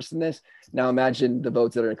way worse than this. Now imagine the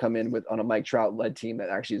votes that are going to come in on a Mike Trout led team that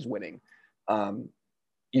actually is winning.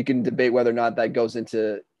 You can debate whether or not that goes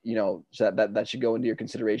into, that should go into your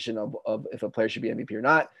consideration of if a player should be MVP or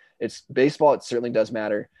not. It's baseball. It certainly does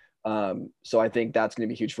matter. So I think that's going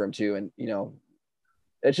to be huge for him too. And,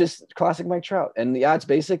 it's just classic Mike Trout. And yeah, it's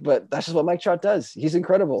basic, but that's just what Mike Trout does. He's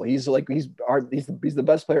incredible. He's the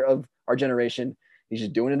best player of our generation. He's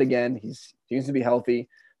just doing it again. He seems to be healthy.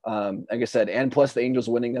 Like I said, and plus the Angels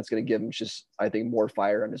winning, that's going to give him just, I think, more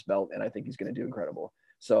fire on his belt. And I think he's going to do incredible.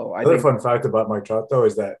 So another fun fact about Mike Trout, though,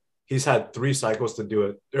 is that he's had 3 cycles to do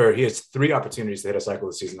it, or he has 3 opportunities to hit a cycle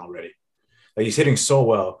this season already. Like, he's hitting so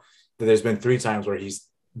well that there's been 3 times where he's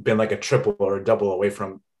been like a triple or a double away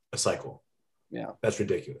from a cycle. Yeah. That's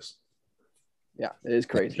ridiculous. Yeah, it is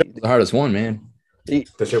crazy. The hardest one, man. He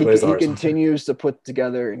continues to put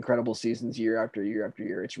together incredible seasons year after year after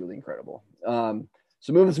year. It's really incredible. So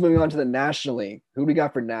moving on to the National League. Who do we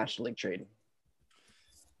got for National League trading?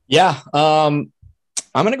 Yeah, I'm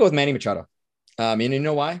going to go with Manny Machado. And you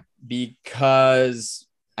know why? Because,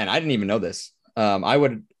 and I didn't even know this. I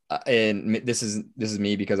would, and this is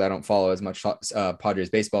me because I don't follow as much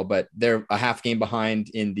Padres baseball, but they're a half game behind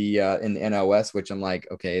in the NL West, which I'm like,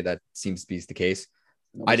 okay, that seems to be the case.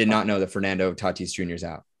 I did not know that Fernando Tatis Jr. is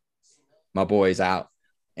out. My boy's out,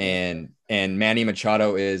 and Manny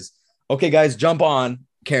Machado is okay. Guys, jump on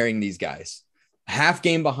carrying these guys. Half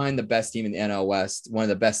game behind the best team in the NL West, one of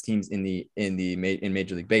the best teams in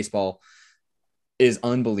Major League Baseball, is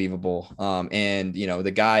unbelievable. And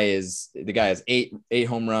the guy has 8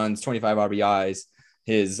 home runs, 25 RBIs.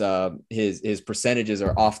 His percentages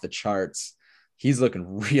are off the charts. He's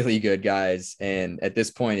looking really good, guys. And at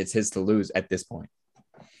this point, it's his to lose at this point.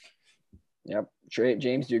 Yep.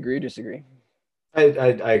 James, do you agree or disagree? I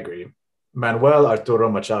agree. Manuel Arturo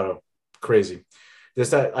Machado, crazy.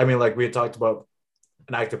 Like we had talked about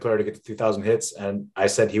an active player to get to 2,000 hits, and I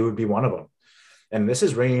said he would be one of them. And this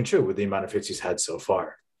is ringing true with the amount of hits he's had so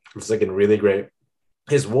far. It's looking really great.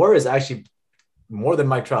 His WAR is actually more than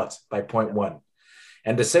Mike Trout's by 0.1.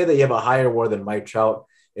 And to say that you have a higher WAR than Mike Trout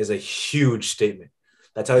is a huge statement.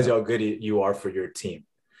 That tells you how good you are for your team.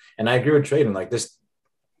 And I agree with Traden. Like this,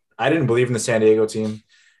 I didn't believe in the San Diego team,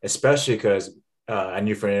 especially because I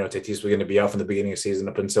knew Fernando Tatis was going to be out from the beginning of the season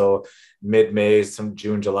up until mid-May, some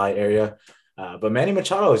June, July area. But Manny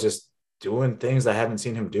Machado is just doing things I haven't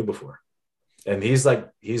seen him do before. And he's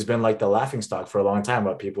been like the laughing stock for a long time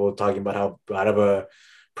about people talking about how bad of a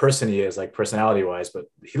person he is, like personality wise, but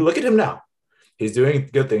look at him now. He's doing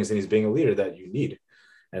good things and he's being a leader that you need.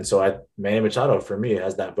 And so Manny Machado for me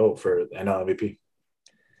has that vote for NL MVP.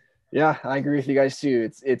 Yeah, I agree with you guys too.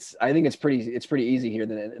 I think it's pretty easy here in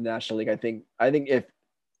the National League. I think if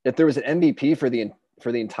there was an MVP for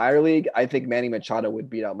the entire league, I think Manny Machado would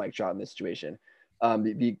beat out Mike Trout in this situation.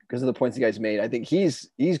 Because of the points you guys made. I think he's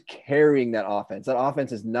carrying that offense. That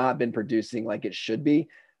offense has not been producing like it should be,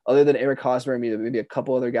 other than Eric Hosmer and maybe a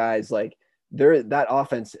couple other guys. Like that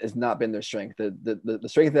offense has not been their strength. The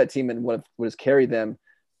strength of that team and what has carried them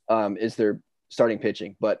is their starting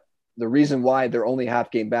pitching. But the reason why they're only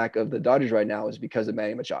half game back of the Dodgers right now is because of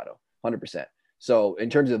Manny Machado, 100%. So in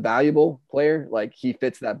terms of valuable player, like he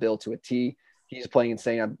fits that bill to a T. He's playing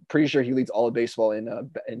insane. I'm pretty sure he leads all of baseball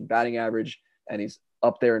in batting average. And he's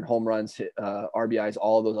up there in home runs, RBIs,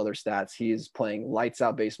 all of those other stats. He's playing lights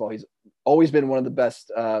out baseball. He's always been one of the best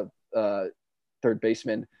third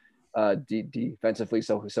basemen defensively.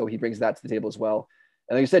 So he brings that to the table as well.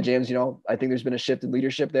 And like you said, James, I think there's been a shift in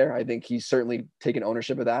leadership there. I think he's certainly taken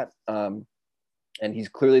ownership of that. And he's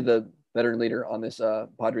clearly the veteran leader on this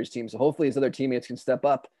Padres team. So hopefully his other teammates can step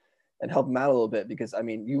up and help him out a little bit, because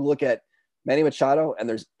you look at Manny Machado and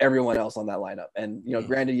there's everyone else on that lineup. And,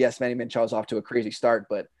 granted, yes, Manny Machado's off to a crazy start,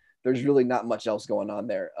 but there's really not much else going on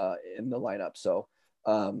there in the lineup. So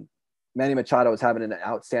Manny Machado is having an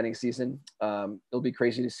outstanding season. It'll be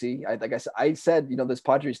crazy to see. I said, this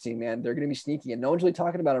Padres team, man, they're going to be sneaky, and no one's really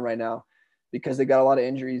talking about it right now because they got a lot of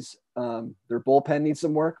injuries. Their bullpen needs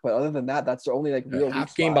some work, but other than that, that's their only real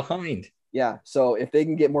half game behind. Yeah. So if they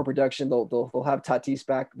can get more production, they'll have Tatis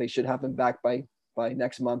back. They should have him back by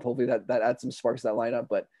next month. Hopefully that adds some sparks to that lineup.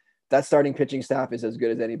 But that starting pitching staff is as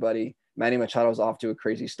good as anybody. Manny Machado's off to a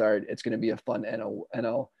crazy start. It's going to be a fun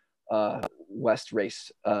NL West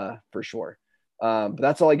race for sure. But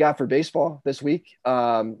that's all I got for baseball this week.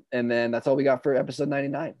 And then that's all we got for episode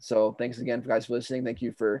 99. So thanks again, guys, for listening. Thank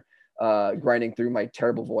you for grinding through my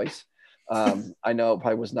terrible voice. I know it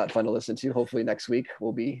probably was not fun to listen to. Hopefully next week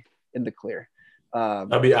we'll be in the clear.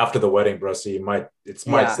 That'll be after the wedding, bro. So might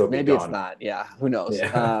still be maybe gone. It's not. Yeah, who knows?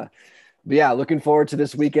 Yeah. But yeah, looking forward to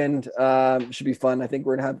this weekend. Should be fun. I think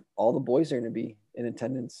we're gonna have all the boys are gonna be in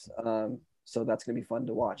attendance. So that's gonna be fun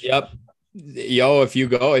to watch. Yep. Yo, if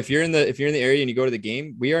you're in the area and you go to the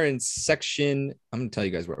game, we are in section. I'm gonna tell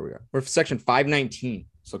you guys where we are. We're section 519.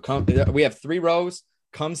 So we have 3 rows.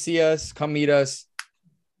 Come see us. Come meet us.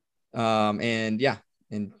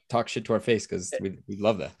 And talk shit to our face because we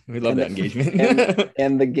love that. We love that engagement.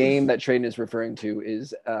 and the game that Trayden is referring to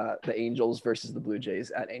is the Angels versus the Blue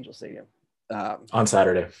Jays at Angel Stadium on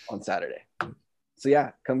Saturday. So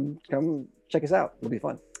yeah, come check us out. It'll be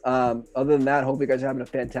fun. Other than that, hope you guys are having a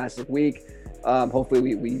fantastic week.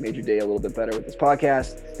 Hopefully we made your day a little bit better with this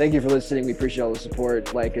podcast. Thank you for listening. We appreciate all the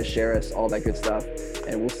support. Like us, share us, all that good stuff.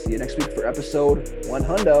 And we'll see you next week for episode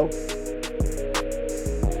 100.